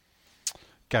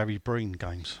Gary Breen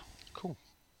games. Cool.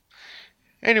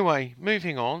 Anyway,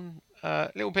 moving on.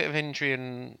 A little bit of injury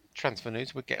and transfer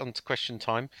news. We'll get on to question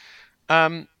time.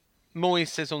 Moyes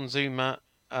says on Zuma,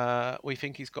 we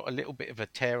think he's got a little bit of a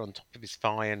tear on top of his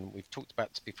thigh, and we've talked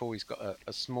about this before. He's got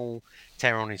a small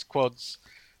tear on his quads.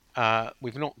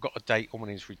 We've not got a date on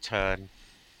his return,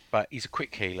 but he's a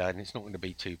quick healer, and it's not going to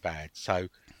be too bad. So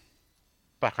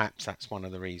perhaps that's one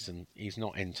of the reasons he's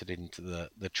not entered into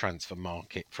the transfer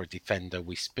market for a defender.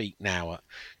 We speak now at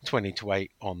 20 to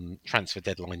 8 on transfer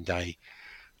deadline day.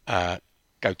 Go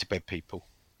to bed, people.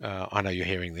 I know you're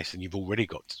hearing this and you've already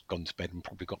gone to bed and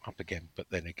probably got up again, but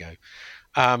there you go.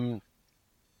 The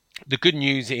good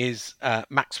news is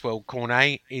Maxwell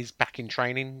Cornet is back in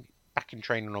training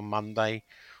on Monday,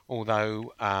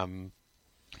 although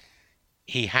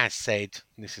he has said,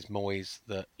 and this is Moyes,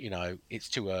 that, you know, it's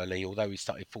too early. Although he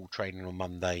started full training on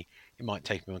Monday, it might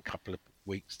take him a couple of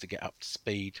weeks to get up to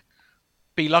speed.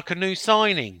 Be like a new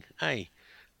signing, hey?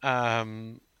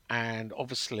 And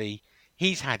obviously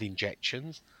he's had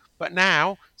injections, but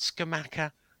now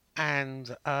Scamacca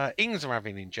and Ings are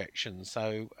having injections.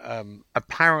 So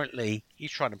apparently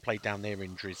he's trying to play down their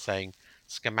injuries, saying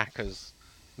Scamacca's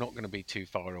not going to be too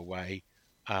far away.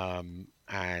 And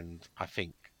I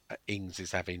think Ings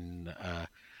is having...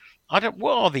 what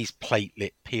are these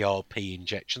platelet PRP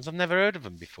injections? I've never heard of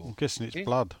them before. I'm guessing it's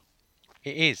blood.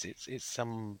 It is. It's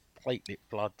some platelet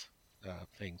blood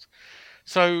things.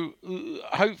 So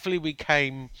hopefully we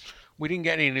didn't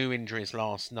get any new injuries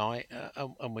last night,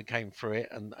 and we came through it,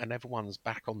 and everyone's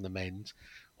back on the mend.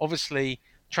 Obviously,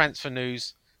 transfer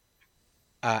news,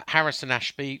 Harrison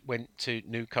Ashby went to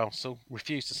Newcastle,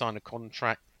 refused to sign a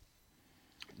contract.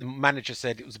 The manager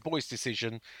said it was a boy's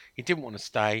decision. He didn't want to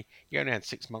stay. He only had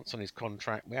 6 months on his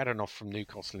contract. We had an offer from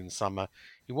Newcastle in the summer.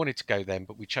 He wanted to go then,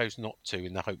 but we chose not to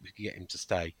in the hope we could get him to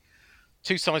stay.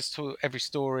 2 sides to every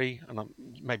story, and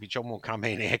maybe John will come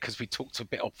in here because we talked a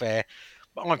bit off air,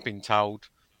 but I've been told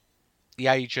the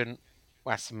agent,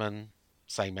 Wasserman,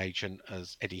 same agent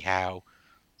as Eddie Howe,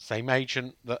 same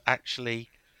agent that actually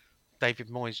David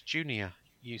Moyes Jr.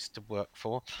 used to work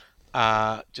for,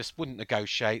 just wouldn't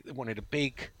negotiate. They wanted a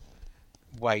big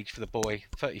wage for the boy,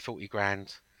 30, 40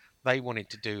 grand. They wanted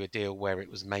to do a deal where it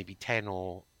was maybe 10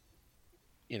 or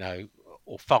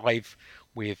 5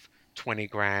 with 20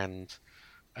 grand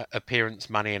appearance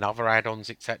money and other add-ons,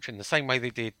 etc. In the same way they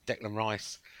did Declan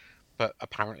Rice, but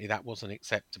apparently that wasn't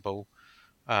acceptable.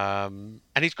 And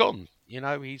he's gone.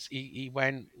 He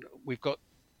went. We've got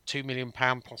 £2 million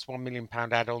plus £1 million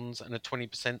add-ons and a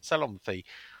 20% sell-on fee.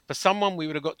 For someone we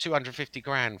would have got 250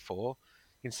 grand for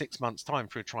in 6 months' time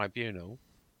through a tribunal,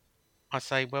 I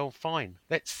say, well, fine.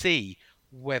 Let's see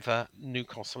whether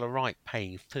Newcastle are right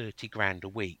paying 30 grand a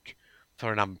week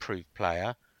for an unproved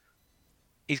player.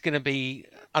 He's going to be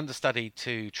understudy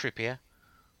to Trippier,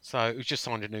 so who's just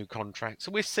signed a new contract.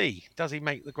 So we'll see. Does he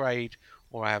make the grade,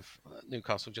 or have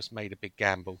Newcastle just made a big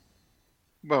gamble?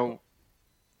 Well,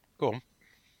 go on.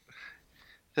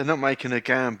 They're not making a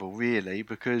gamble, really,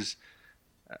 because...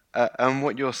 and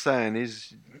what you're saying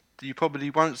is you probably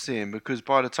won't see him, because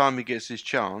by the time he gets his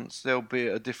chance, they'll be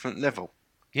at a different level.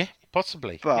 Yeah,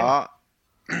 possibly. But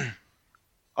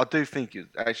I do think it's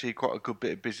actually quite a good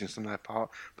bit of business on their part.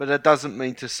 But that doesn't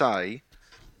mean to say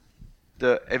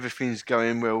that everything's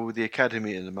going well with the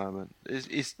academy at the moment.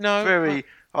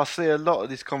 I see a lot of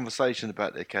this conversation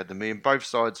about the academy, and both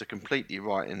sides are completely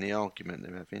right in the argument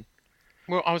they're having.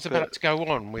 Well, I was about to go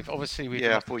on with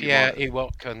Pierre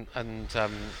Ewok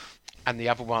and the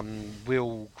other one,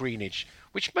 Will Greenidge,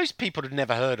 which most people had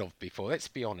never heard of before. Let's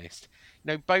be honest.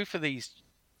 Both of these,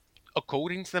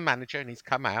 according to the manager, and he's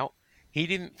come out, he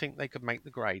didn't think they could make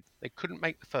the grade. They couldn't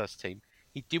make the first team.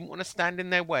 He didn't want to stand in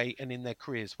their way and in their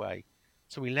careers' way,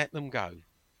 so he let them go,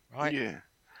 right? Yeah.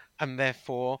 And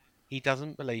therefore, he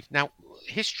doesn't believe. Now,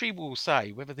 history will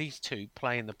say whether these two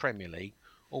play in the Premier League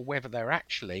or whether they're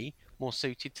actually more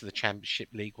suited to the Championship,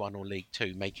 League One or League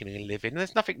Two, making a living. And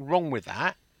there's nothing wrong with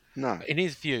that. No. But in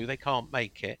his view, they can't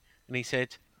make it. And he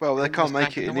said... Well, they can't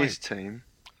make it in his team.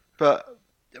 But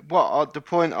the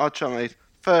point I'm trying to make is,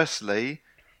 firstly,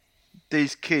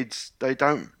 these kids, they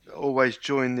don't always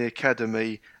join the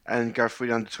academy and go through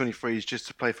the under-23s just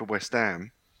to play for West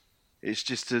Ham. It's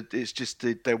just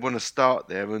they want to start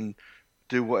there and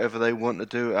do whatever they want to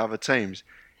do at other teams.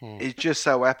 It just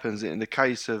so happens that in the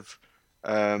case of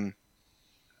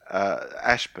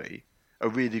Ashby, a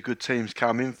really good team's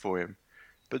come in for him.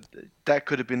 But that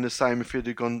could have been the same if he'd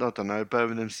have gone, I don't know,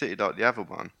 Birmingham City like the other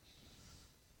one.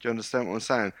 Do you understand what I'm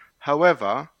saying?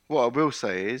 However, what I will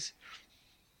say is,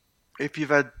 if you've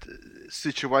had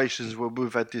situations where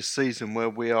we've had this season where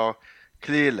we are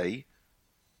clearly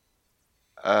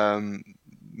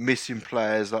missing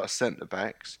players like centre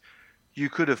backs, you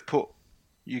could have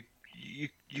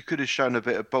you could have shown a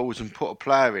bit of balls and put a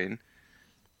player in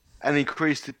and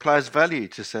increased the player's value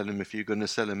to sell him if you're going to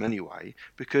sell him anyway,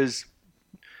 because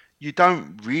you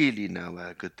don't really know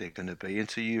how good they're going to be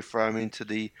until you throw them into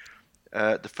the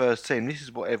first team. This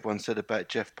is what everyone said about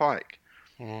Jeff Pike.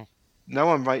 No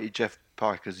one rated Jeff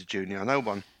Pike as a junior. No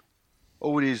one.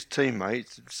 All his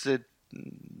teammates said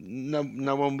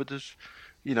no one would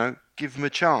have, give him a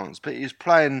chance. But he was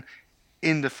playing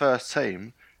in the first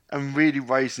team and really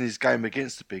raising his game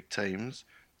against the big teams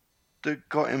that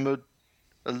got him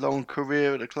a long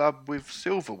career at the club with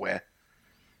silverware.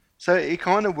 So it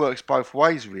kind of works both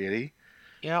ways, really.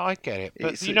 Yeah, I get it.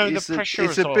 But the pressure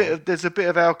is there's a bit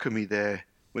of alchemy there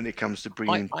when it comes to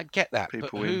bringing I get that,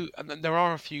 people but in. And there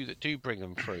are a few that do bring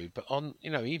them through, but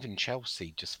even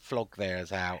Chelsea just flog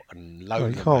theirs out and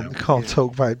load them out. You can't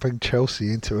talk about bring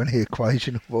Chelsea into any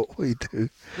equation of what we do.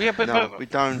 Yeah, but we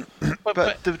don't.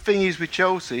 But the thing is with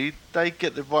Chelsea, they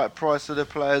get the right price of the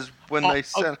players when they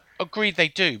sell. Agreed, they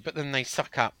do, but then they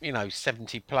suck up,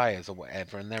 70 players or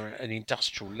whatever, and they're at an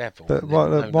industrial level. But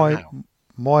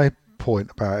my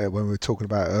point about it when we were talking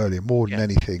about it earlier, more than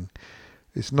anything,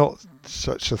 it's not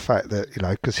such the fact that,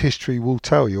 because history will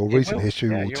tell you, or recent history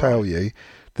will tell you,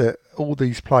 that all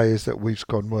these players that we've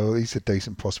gone, well, he's a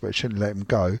decent prospect, shouldn't let him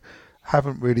go,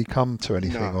 haven't really come to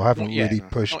anything, or haven't really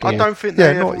pushed. I don't think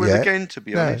they ever will again, to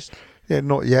be honest. Yeah,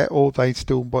 not yet, or they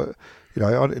still, but,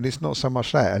 and it's not so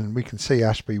much that, and we can see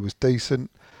Ashby was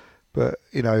decent, but,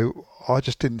 I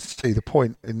just didn't see the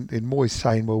point in Moyes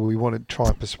saying, well, we want to try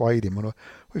and persuade him. And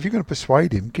if you're going to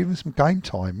persuade him, give him some game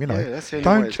time, Yeah, that's the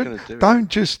only way it's going to do Don't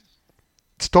just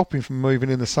stop him from moving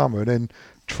in the summer and then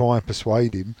try and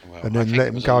persuade him and then let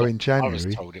him go in January. I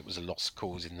was told it was a lost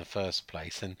cause in the first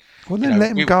place. And then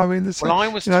let him go in the summer. Well, I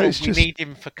was told we need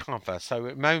him for cover. So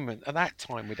at that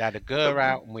time, we'd had Aguerd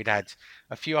out and we'd had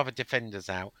a few other defenders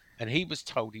out. And he was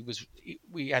told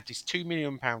we had this £2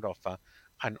 million offer.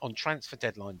 And on transfer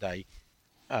deadline day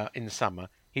in the summer,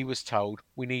 he was told,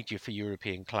 we need you for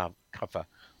European club cover.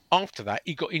 After that,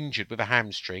 he got injured with a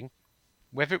hamstring.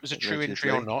 Whether it was a true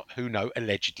injury or not, who knows?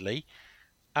 Allegedly,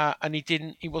 and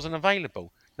he wasn't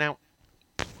available. Now,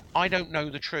 I don't know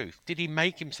the truth. Did he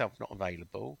make himself not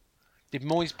available? Did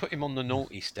Moyes put him on the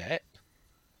naughty step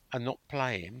and not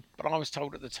play him? But I was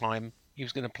told at the time he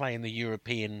was going to play in the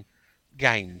European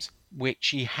games, which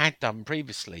he had done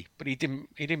previously, but he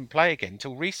didn't play again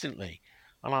until recently.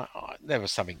 And there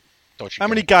was something dodgy. How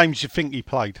many games do you think he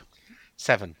played?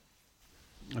 7.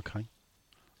 Okay.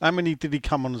 How many did he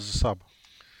come on as a sub?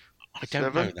 I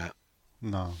don't know that.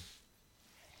 No.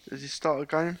 Does he start a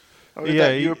game? Oh, Yeah,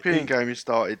 that European game he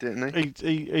started, didn't he?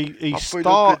 He I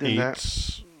thought he looked good in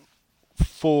started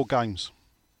 4 games.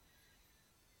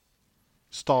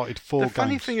 Started 4 games. The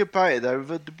funny thing about it,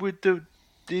 though, with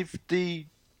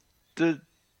the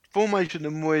formation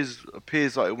of Moyes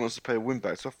appears like he wants to play a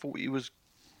wing-back, so I thought he was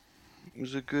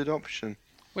a good option.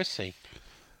 We'll see.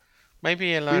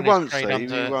 Maybe he'll We only won't trade see.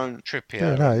 under We won't. Trippier.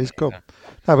 Yeah, no, he's got.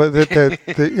 No, but the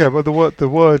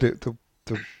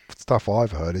stuff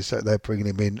I've heard is that they're bringing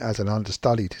him in as an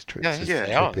understudy to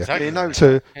They are, exactly.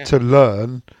 to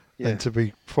learn Yeah. and to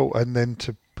be brought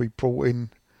in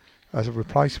as a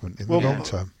replacement in the long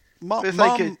term.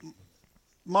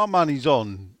 My money's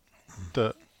on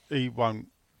that he won't.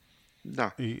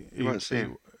 No, He won't see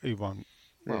him. He won't.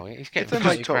 Well, he's If getting they 50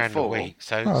 make top grand a 4, week,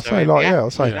 so No, I'll so say he'll like be yeah, happy,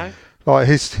 I'll say you know? like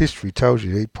his history tells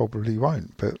you he probably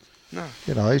won't, but No.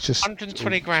 you know he's just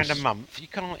 120 grand a month. He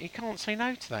can't say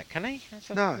no to that, can he? That's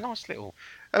a No. nice little.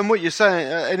 And what you're saying,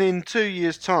 and in 2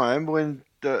 years' time, when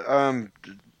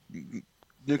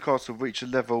Newcastle reach a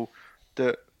level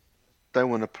that they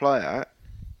want to play at,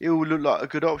 it will look like a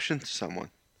good option to someone.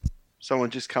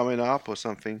 Someone just coming up or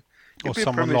something. He'll Or be a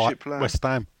someone Premiership like player. West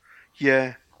Ham.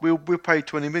 Yeah, we'll pay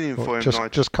 20 million for him. Nigel.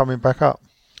 just coming back up.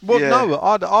 Well, Yeah. no,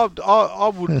 I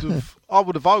would have. I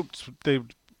would have hoped they.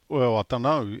 Well, I don't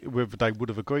know whether they would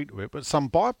have agreed to it, but some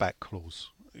buyback clause.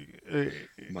 Mate,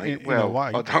 in well, a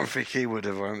way. I don't think he would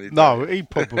have wanted No, that. he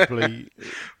probably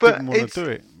But didn't want to do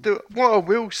it. What I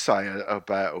will say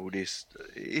about all this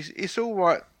is it's all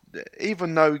right,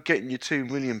 even though getting you £2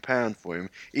 million for him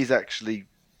is actually,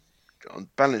 on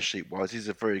balance sheet wise, is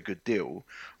a very good deal.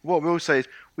 What we'll say is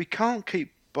we can't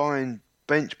keep buying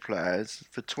bench players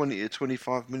for £20 to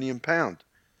 £25 million.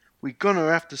 We're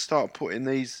gonna have to start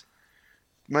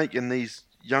making these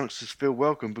youngsters feel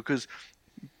welcome, because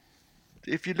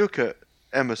if you look at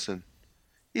Emerson,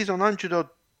 he's on 100 odd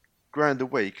grand a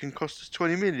week and costs us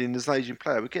 20 million as an aging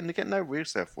player. We're getting to get no real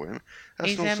stuff for him.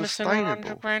 That's Is not Emerson on sustainable.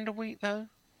 100 grand a week though?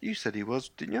 You said he was,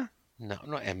 didn't you? No,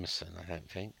 not Emerson. I don't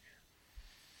think.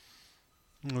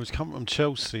 Well, he's come from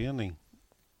Chelsea, isn't he?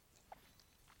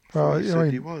 Well, He I said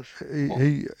mean, he was.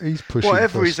 he's pushing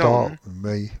Whatever for a he's start on. with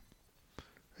me.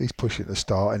 He's pushing to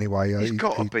start anyway. He's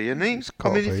got to be, isn't he? he's I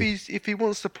gotta mean, be. if he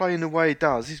wants to play in the way he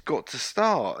does, he's got to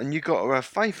start, and you've got to have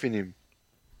faith in him.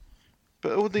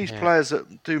 But all these players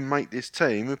that do make this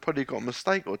team have probably got a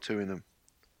mistake or two in them.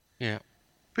 Yeah.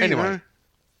 But, you know,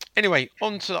 Anyway,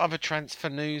 on to other transfer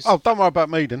news. Oh, don't worry about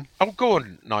me then. Oh, go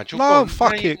on, Nigel. No, go on.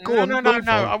 fuck it, go on, No, go for it.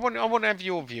 I want to have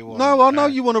your view on. No, I know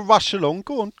you want to rush along.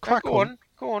 Go on, crack Go on. on,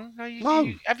 go on. No, No.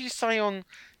 you have your say on.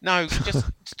 No, just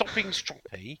stop being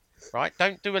stroppy, right?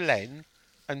 Don't do a Len,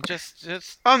 and just.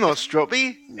 I'm not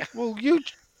stroppy. Well, you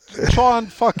try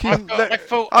and fucking.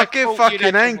 I get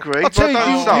fucking angry. I tell you, but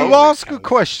don't you solve. ask a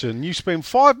question, you spend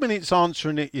 5 minutes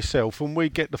answering it yourself, and we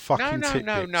get the fucking No.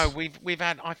 tidbits. We've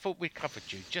had. I thought we covered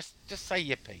you. Just say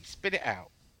your piece. Spit it out,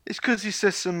 It's because he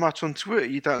says so much on Twitter,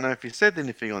 you don't know if he said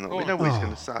anything or not. Go We on. know what he's Oh.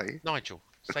 going to say. Nigel.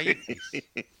 Say your piece.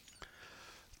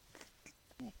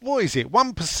 What is it?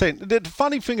 1%. The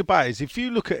funny thing about it is, if you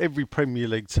look at every Premier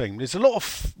League team, there's a lot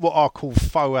of what I call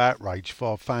faux outrage for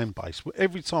our fan base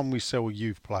every time we sell a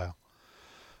youth player,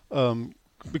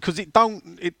 because it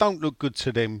don't look good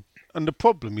to them. And the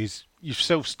problem is, you've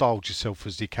self-styled yourself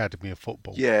as the Academy of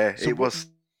Football. Yeah, So it was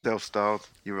self-styled.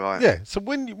 You're right. Yeah. So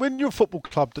when you're a football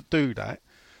club that do that,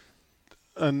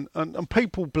 and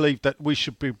people believe that we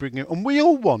should be bringing, and we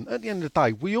all want, at the end of the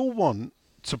day, we all want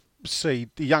to see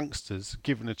the youngsters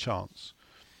given a chance.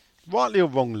 Rightly or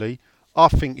wrongly, I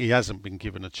think he hasn't been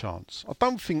given a chance. I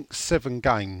don't think 7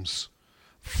 games,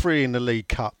 3 in the League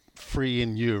Cup, 3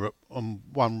 in Europe, and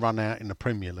 1 run out in the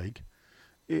Premier League,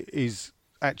 is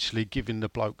actually giving the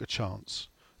bloke a chance.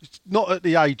 It's not at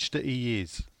the age that he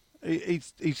is.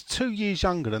 He's 2 years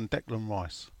younger than Declan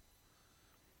Rice,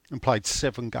 and played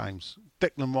 7 games.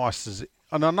 Declan Rice is,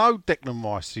 and I know Declan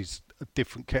Rice is a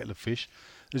different kettle of fish.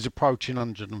 Is approaching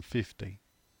 150.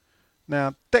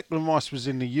 Now, Declan Rice was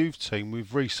in the youth team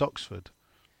with Reece Oxford,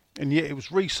 and yet it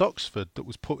was Reece Oxford that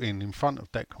was put in front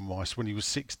of Declan Rice when he was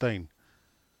 16.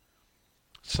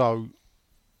 So,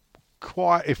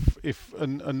 quite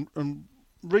and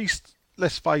Reece,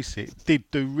 let's face it, did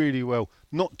do really well,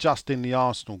 not just in the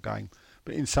Arsenal game,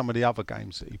 but in some of the other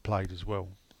games that he played as well.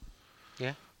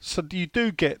 Yeah. So you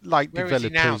do get late Where developers. is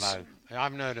he now, though? I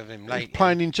haven't heard of him lately. He's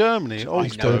playing in Germany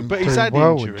also, know, but he's had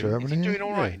well injury. in Germany. Is he doing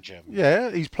all right in Germany?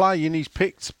 Yeah, he's playing, he's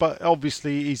picked, but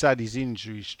obviously he's had his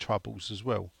injuries troubles as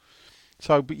well.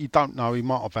 So, but you don't know, he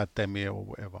might have had them here or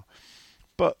whatever.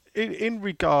 But in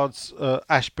regards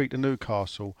Ashby to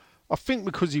Newcastle, I think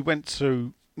because he went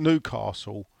to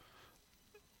Newcastle,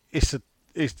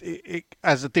 it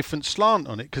has a different slant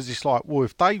on it, because it's like, well,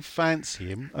 if they fancy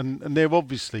him, and they're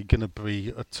obviously going to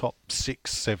be a top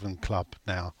 6-7 club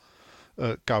now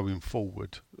going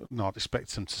forward, and I'd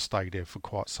expect them to stay there for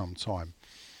quite some time.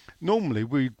 Normally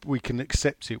we can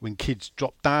accept it when kids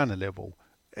drop down a level.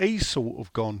 He's sort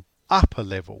of gone up a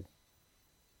level,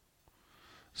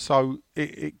 so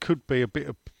it could be a bit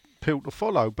of pill to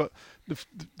follow. But the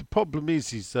problem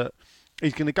is that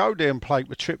he's going to go there and play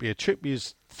with Trippier.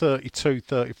 Trippier's 32,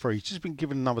 33. He's just been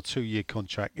given another 2-year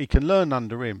contract. He can learn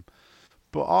under him.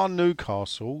 But our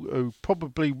Newcastle, who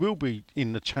probably will be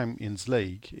in the Champions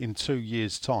League in 2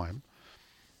 years' time,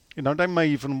 you know, they may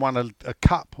even win a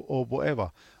cup or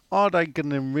whatever. Are they going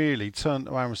to really turn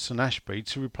to Aaron Ashby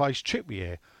to replace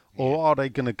Trippier? Or are they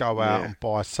going to go out and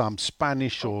buy some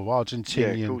Spanish or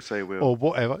Argentinian of course they will. or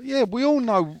whatever? Yeah, we all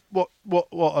know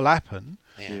what'll happen.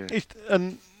 Yeah.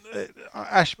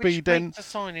 Ashby Which then makes the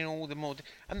signing all the more...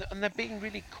 And they're being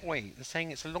really coy. They're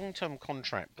saying it's a long-term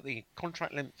contract, but the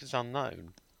contract length is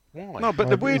unknown. Why? no, but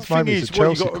the weird thing maybe is, it's a what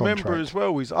you Chelsea got to remember contract. as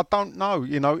well is, I don't know.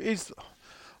 You know,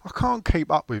 I can't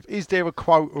keep up with. Is there a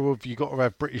quota of you got to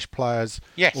have British players,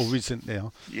 Yes. or isn't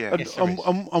there? Yeah. and, Yes, there is.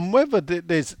 and whether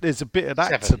there's a bit of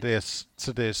that 7.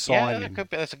 to their Yeah, signing.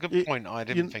 that's a good point I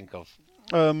didn't think of.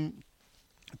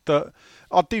 That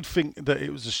I did think that it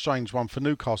was a strange one for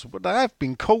Newcastle, but they have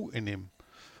been caught in him.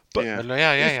 But Yeah.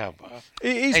 Yeah.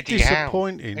 it is Eddie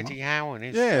disappointing. Eddie Howe and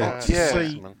his To Yeah.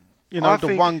 see, you know, I the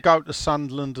think- one go to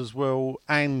Sunderland as well,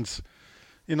 and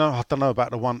you know, I don't know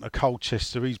about the one to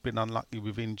Colchester. He's been unlucky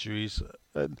with injuries,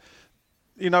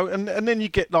 you know, and then you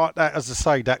get like that, as I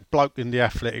say, that bloke in the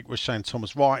Athletic was Shane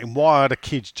Thomas writing, "Why are the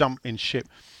kids jumping ship?"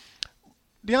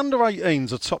 The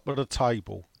under-18s are top of the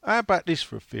table. How about this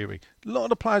for a theory? A lot of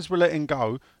the players we're letting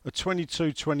go are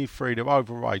 22, 23, they're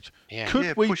overage. Yeah. Could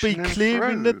Yeah, we be pushing them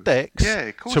clearing the through. decks Yeah,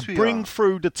 of course to we bring are.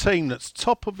 through the team that's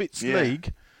top of its Yeah.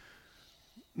 league?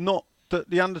 Not that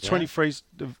the under-23s,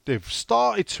 they've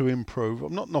started to improve.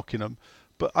 I'm not knocking them,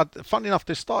 but funny enough,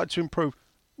 they've started to improve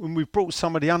when we've brought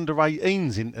some of the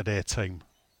under-18s into their team.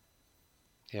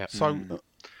 Yeah. So,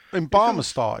 and Barmer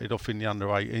started off in the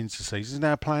under-18s this season. He's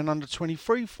now playing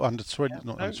under-23, under-20, not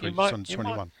No, under-20, you might-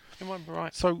 under-21. You might be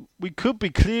right. So we could be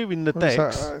clearing the Well,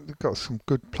 decks. we've got some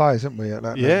good players, haven't we? At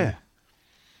that Yeah.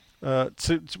 level?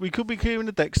 We could be clearing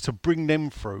the decks to bring them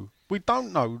through. We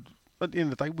don't know. At the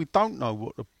end of the day, we don't know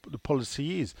what the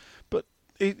policy is. But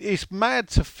it's mad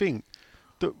to think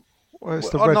that. Well, it's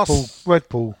the Well, Red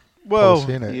Bull Well,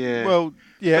 policy, isn't it? Yeah. well,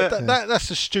 yeah. But-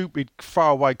 That's a stupid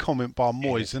throwaway comment by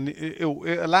Moyes, and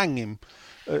it'll hang him.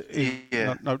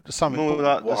 Yeah. No, something. More But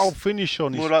like what the- I'll finish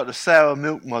on More is like the sour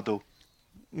milk model.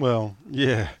 well,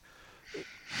 yeah.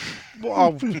 What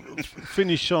I'll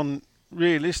finish on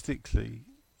realistically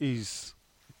is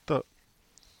that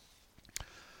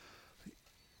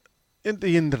at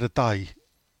the end of the day,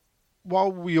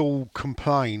 while we all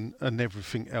complain and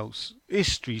everything else,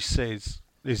 history says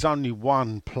there's only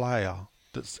one player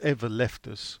that's ever left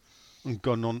us and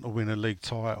gone on to win a league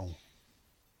title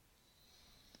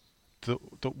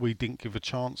that we didn't give a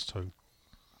chance to.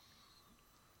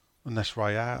 And that's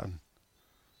Ray Houghton.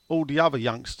 All the other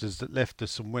youngsters that left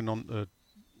us and went on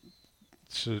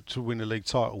to win a league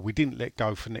title, we didn't let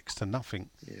go for next to nothing.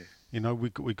 Yeah. You know, we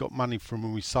got money from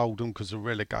when we sold them because of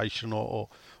relegation, or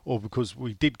because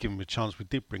we did give them a chance, we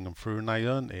did bring them through and they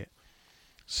earned it.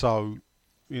 So,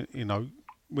 you know,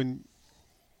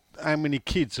 how many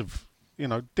kids have, you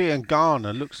know, Dean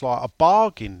Garner looks like a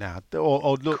bargain now,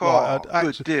 or look like God,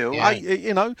 good deal.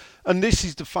 you know, and this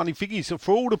is the funny thing is that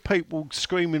for all the people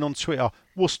screaming on Twitter,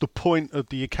 what's the point of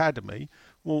the academy?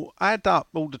 Well, add up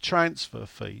all the transfer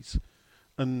fees,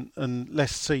 and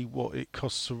let's see what it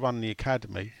costs to run the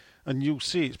academy, and you'll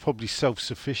see it's probably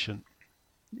self-sufficient.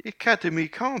 The academy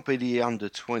can't be the under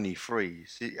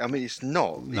 23s. I mean, it's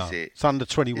not, No, is it? it's under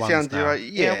It's 21s the under now.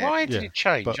 yeah. Why did Yeah, it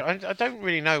change? but- I don't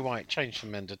really know why it changed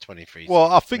from under 23s. Well,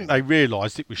 I think they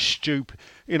realised it was stupid,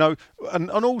 you know,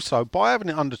 and also by having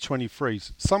it under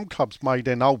 23s, some clubs may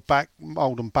then hold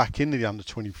them back into the under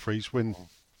 23s when.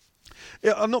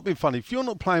 Yeah, I'm not being funny. If you're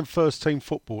not playing first team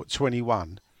football at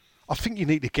 21, I think you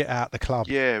need to get out the club.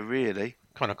 Yeah, really.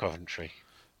 Kind of Coventry.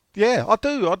 Yeah, I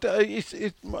do.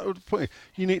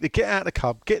 You need to get out of the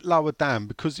club, get lower down,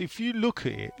 because if you look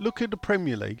at it, look at the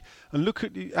Premier League and look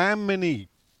at how many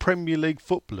Premier League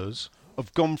footballers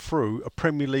have gone through a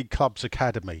Premier League club's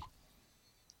academy.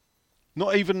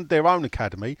 Not even their own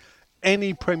academy.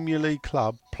 Any Premier League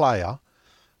club player,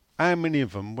 how many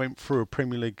of them went through a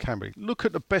Premier League academy? Look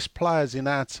at the best players in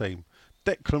our team.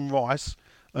 Declan Rice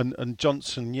and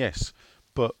Johnson, yes.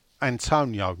 But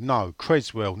Antonio, no.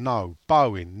 Creswell, no.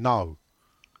 Bowen, no.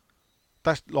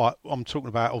 That's like, I'm talking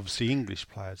about obviously English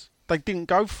players. They didn't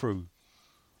go through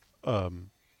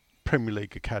Premier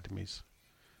League academies.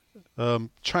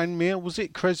 Tranmere, was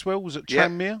it Creswell? Was it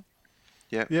Tranmere?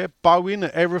 Yeah. Yeah, Bowen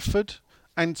at Hereford.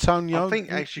 Antonio. I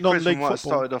think actually non-league Creswell might have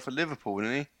football. started off at Liverpool,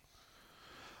 didn't he?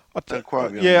 Don't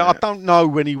quote me on Yeah, I that. don't know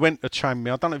when he went to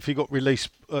Tranmere. I don't know if he got released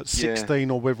at 16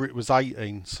 or whether it was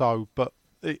 18. So, but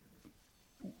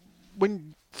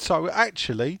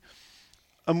actually,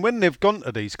 and when they've gone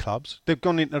to these clubs, they've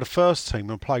gone into the first team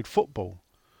and played football.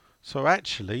 So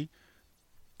actually,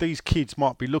 these kids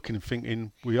might be looking and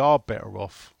thinking, we are better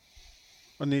off.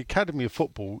 And the Academy of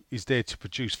Football is there to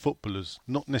produce footballers,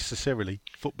 not necessarily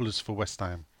footballers for West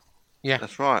Ham. Yeah,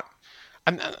 That's right.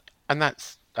 and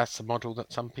that's the model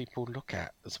that some people look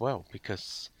at as well,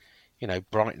 because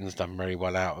Brighton's done very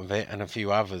well out of it, and a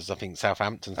few others. I think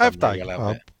Southampton's done very well out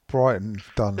of it. Brighton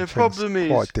done The things problem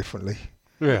is- quite differently.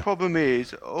 The problem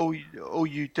is, all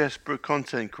you desperate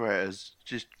content creators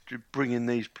just bringing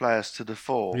these players to the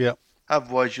fore. Yeah.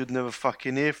 Otherwise, you'd never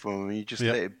fucking hear from them. You just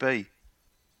let it be.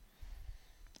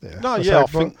 Yeah. No, I yeah,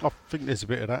 say, I think there's a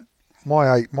bit of that.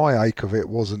 my ache of it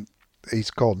wasn't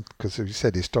he's gone, because as you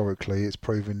said, historically it's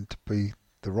proven to be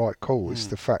the right call. It's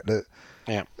the fact that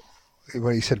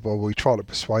when he said, well, we tried to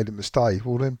persuade him to stay,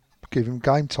 well then give him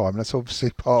game time. That's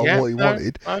obviously part of what he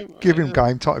wanted. Give him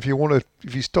game time. If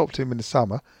you stopped him in the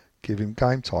summer, give him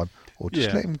game time, or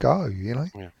just let him go.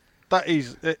 Yeah.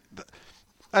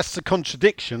 That's the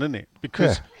contradiction, isn't it?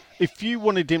 Because if you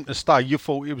wanted him to stay, you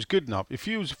thought it was good enough. If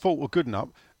you thought it was good enough,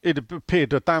 it'd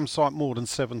appeared a damn sight more than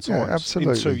 7 times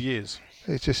absolutely. in 2 years.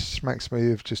 It just smacks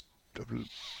me of just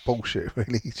bullshit,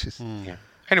 really. It's just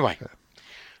Anyway,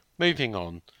 moving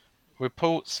on.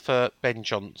 Reports for Ben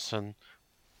Johnson.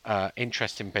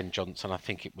 Interest in Ben Johnson. I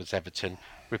think it was Everton.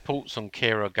 Reports on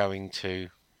Kira going to,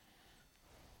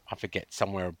 I forget,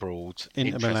 somewhere abroad.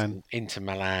 Inter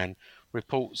Milan.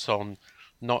 Reports on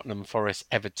Nottingham Forest,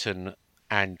 Everton,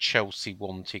 and Chelsea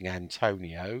wanting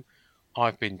Antonio.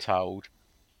 I've been told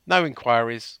no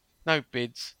inquiries, no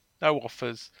bids, no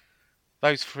offers.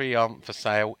 Those 3 aren't for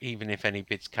sale, even if any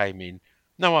bids came in.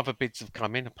 No other bids have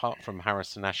come in apart from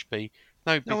Harrison Ashby.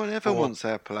 No one ever wants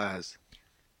our players.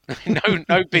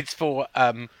 no bids for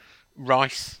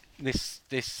Rice this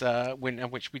winter,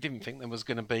 which we didn't think there was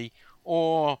going to be,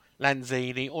 or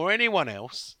Lanzini, or anyone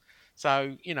else.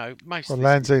 So most. Well,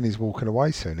 Lanzini's walking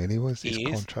away soon, anyway. His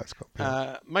contract's got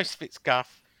built. Most of it's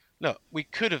guff. Look, we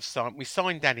could have signed. We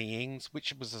signed Danny Ings,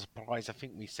 which was a surprise. I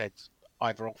think we said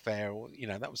either off air or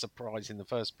that was a surprise in the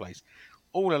first place.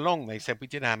 All along they said we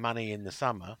did our money in the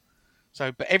summer.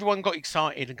 So, but everyone got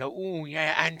excited and go, oh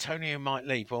yeah, Antonio might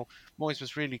leave. Well, Moyes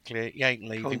was really clear, he ain't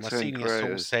leaving. My senior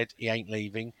source said he ain't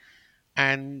leaving,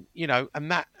 and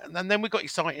and then we got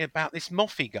excited about this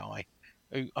Moffey guy,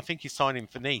 who I think is signing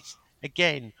for Nice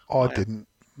again. I didn't.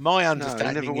 My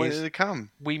understanding never wanted is to come.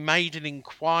 We made an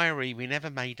inquiry. We never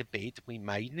made a bid. We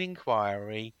made an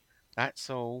inquiry. That's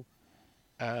all.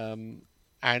 And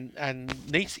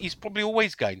Nice, he's probably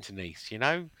always going to Nice.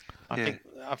 I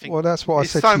think. Well, that's what I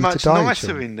it's said so to you much today. nicer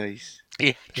Sean. in Nice.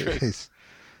 Yeah, true. It is.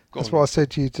 That's what I said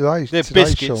to you today. Their today,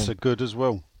 biscuits Sean. are good as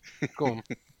well. Go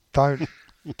on.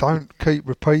 Don't keep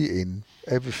repeating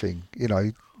everything.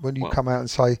 When you come out and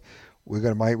say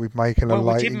we're making a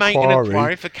late we did inquiry. make an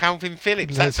inquiry for Calvin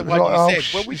Phillips. That's the one you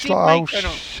said. Well, we did make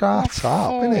an. Shut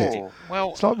up, innit?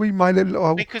 Well, it's like we made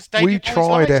a. Because we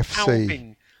tried FC.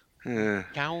 Calvin. Yeah.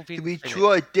 Calvin We Phillips.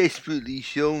 tried desperately,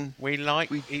 Sean. We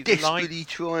desperately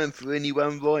trying for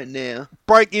anyone right now.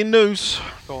 Breaking news.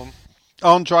 Go on.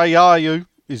 Andre Ayew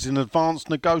is in advanced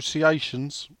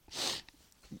negotiations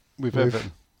with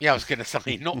Everton. Yeah, I was going to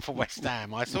say, not for West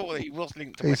Ham. I saw that he was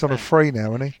linked to He's West on a Ham. free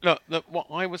now, isn't he? Look, what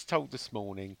I was told this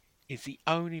morning is the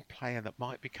only player that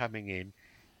might be coming in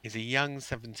is a young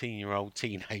 17-year-old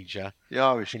teenager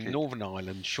in Northern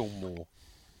Ireland, Sean Moore.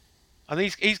 And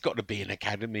he's got to be an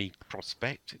academy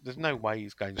prospect. There's no way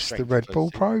he's going straight to the Red Bull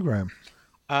programme.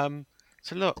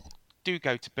 So look, do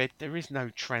go to bed. There is no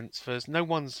transfers. No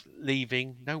one's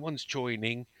leaving. No one's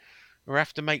joining. We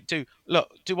have to make do. Look,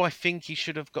 do I think he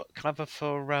should have got cover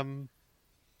for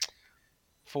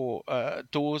for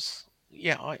Dawes.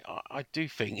 Yeah, I do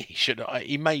think he should.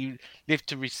 He may live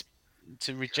to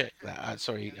reject that.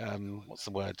 Sorry, what's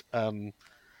the word? Come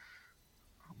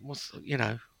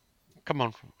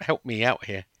on, help me out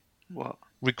here. What?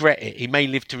 Regret it. He may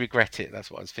live to regret it.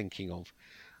 That's what I was thinking of.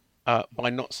 By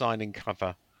not signing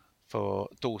cover for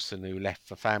Dawson, who left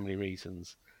for family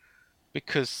reasons,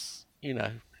 because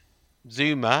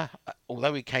Zuma,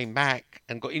 although he came back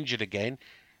and got injured again,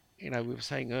 we were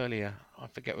saying earlier, I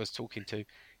forget who I was talking to,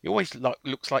 he always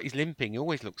looks like he's limping. He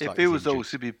always looks like if he was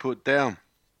also be put down.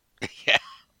 Yeah,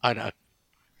 I know.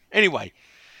 Anyway,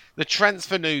 the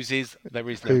transfer news is there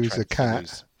is no Who's transfer a cat?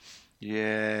 news.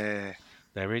 Yeah.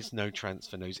 There is no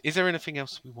transfer news. Is there anything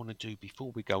else we want to do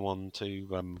before we go on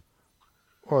to...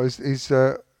 Well, is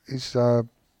our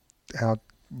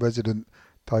resident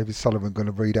David Sullivan going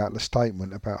to read out the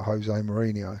statement about Jose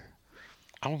Mourinho?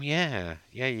 Oh, yeah.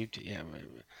 Yeah, you do. Yeah.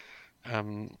 I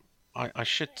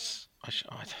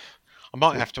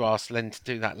might have to ask Len to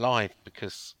do that live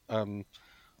because I'm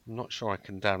not sure I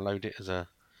can download it as a...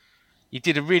 You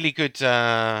did a really good...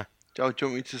 Joe, do you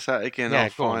want me to say it again? Yeah, I'll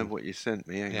go on. find what you sent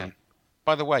me. Hang on.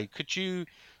 By the way, could you...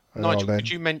 Nigel, Len, could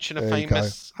you mention a there you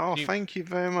famous... Oh, thank you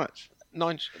very much.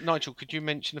 Nigel, could you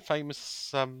mention a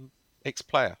famous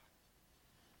ex-player?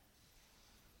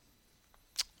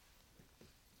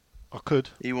 I could.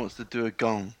 He wants to do a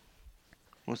gong.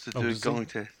 Wants to do a does he? gong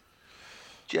test.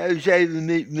 Jose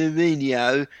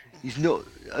Mourinho is not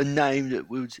a name that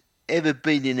was ever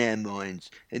been in our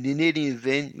minds, and in any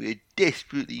event, we're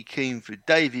desperately keen for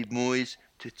David Moyes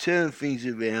to turn things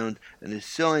around, and the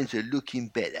signs are looking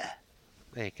better.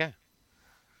 There you go.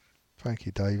 Thank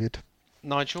you, David.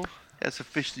 Nigel? That's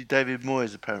officially David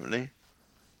Moyes, apparently.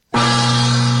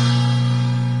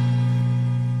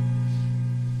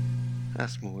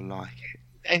 That's more like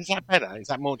it. Is that better? Is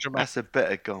that more dramatic? That's a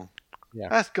better gong. Yeah.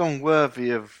 That's gone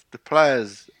worthy of the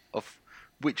players of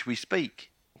which we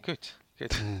speak. Good.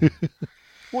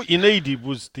 What you needed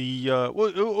was the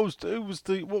what was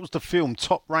the film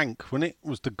Top Rank when it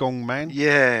was the Gong Man.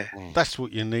 Yeah. That's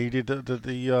what you needed.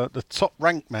 The Top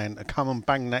Rank man to come and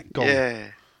bang that gong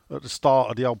Yeah. at the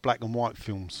start of the old black and white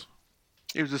films.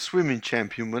 He was a swimming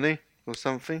champion, wasn't he? Or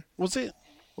something. Was it?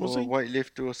 Was or he? a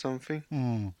weightlifter or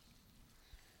something.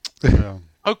 Yeah.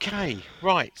 Okay,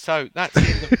 right. So that's the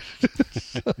end of,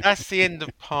 that's the end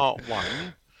of part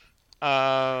one.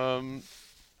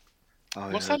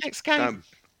 What's our next game?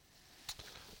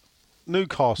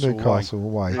 Newcastle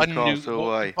away. I knew Newcastle what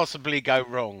away. could possibly go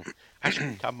wrong.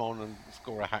 Actually, come on and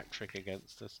score a hat trick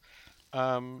against us.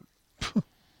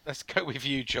 Let's go with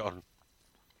you, John.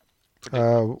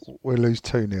 We'll lose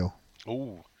 2-0.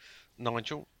 Ooh,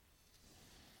 Nigel.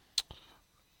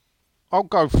 I'll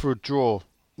go for a draw.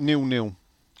 0-0.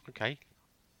 Okay,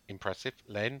 impressive.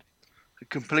 Len. A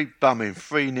complete bumming.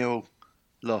 3-0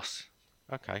 loss.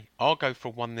 Okay, I'll go for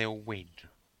a 1-0 win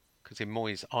because in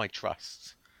Moyes I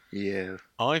trust. Yeah.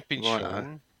 I've been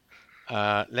Righto.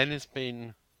 shown. Len has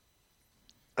been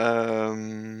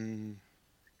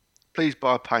Please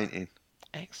buy a painting.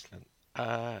 excellent.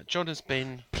 John has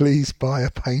been. Please buy a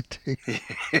painting.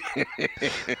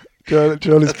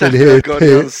 John has been I here. got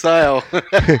it on sale.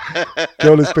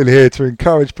 John has been here to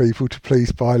encourage people to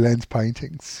please buy Len's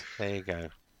paintings. There you go.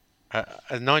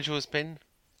 Nigel has been.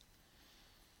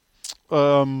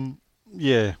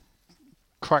 Yeah.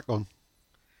 Crack on.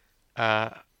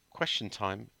 Question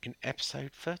time in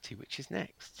episode 30, which is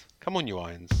next. Come on, you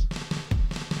irons.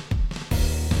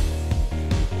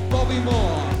 Bobby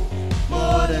Moore.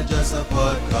 More than just a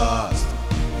podcast.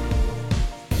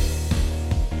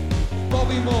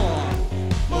 Bobby Moore.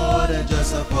 More than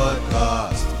just a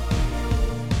podcast.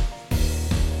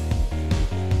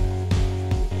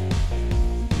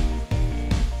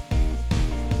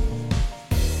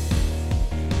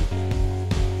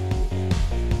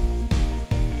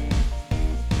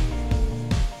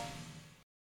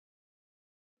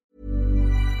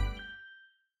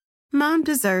 Mom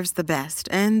deserves the best,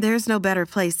 and there's no better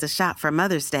place to shop for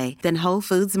Mother's Day than Whole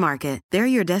Foods Market. They're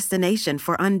your destination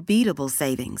for unbeatable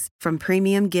savings, from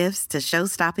premium gifts to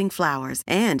show-stopping flowers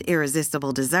and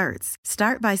irresistible desserts.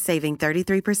 Start by saving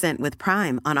 33% with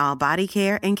Prime on all body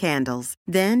care and candles.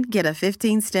 Then get a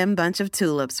 15-stem bunch of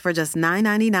tulips for just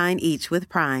 $9.99 each with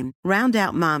Prime. Round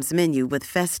out Mom's menu with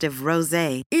festive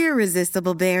rosé,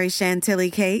 irresistible berry chantilly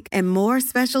cake, and more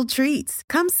special treats.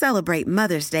 Come celebrate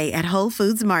Mother's Day at Whole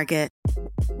Foods Market.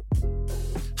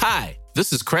 Hi,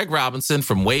 this is Craig Robinson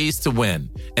from Ways to Win,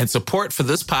 and support for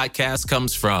this podcast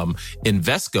comes from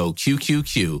Invesco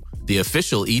QQQ, the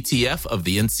official ETF of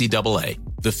the NCAA.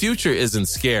 The future isn't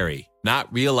scary. Not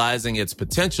realizing its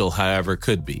potential, however,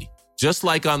 could be. Just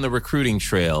like on the recruiting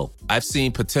trail, I've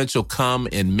seen potential come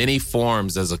in many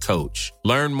forms as a coach.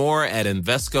 Learn more at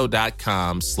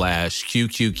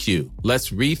Invesco.com/QQQ. Let's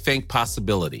rethink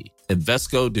possibility.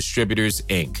 Invesco Distributors,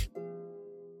 Inc.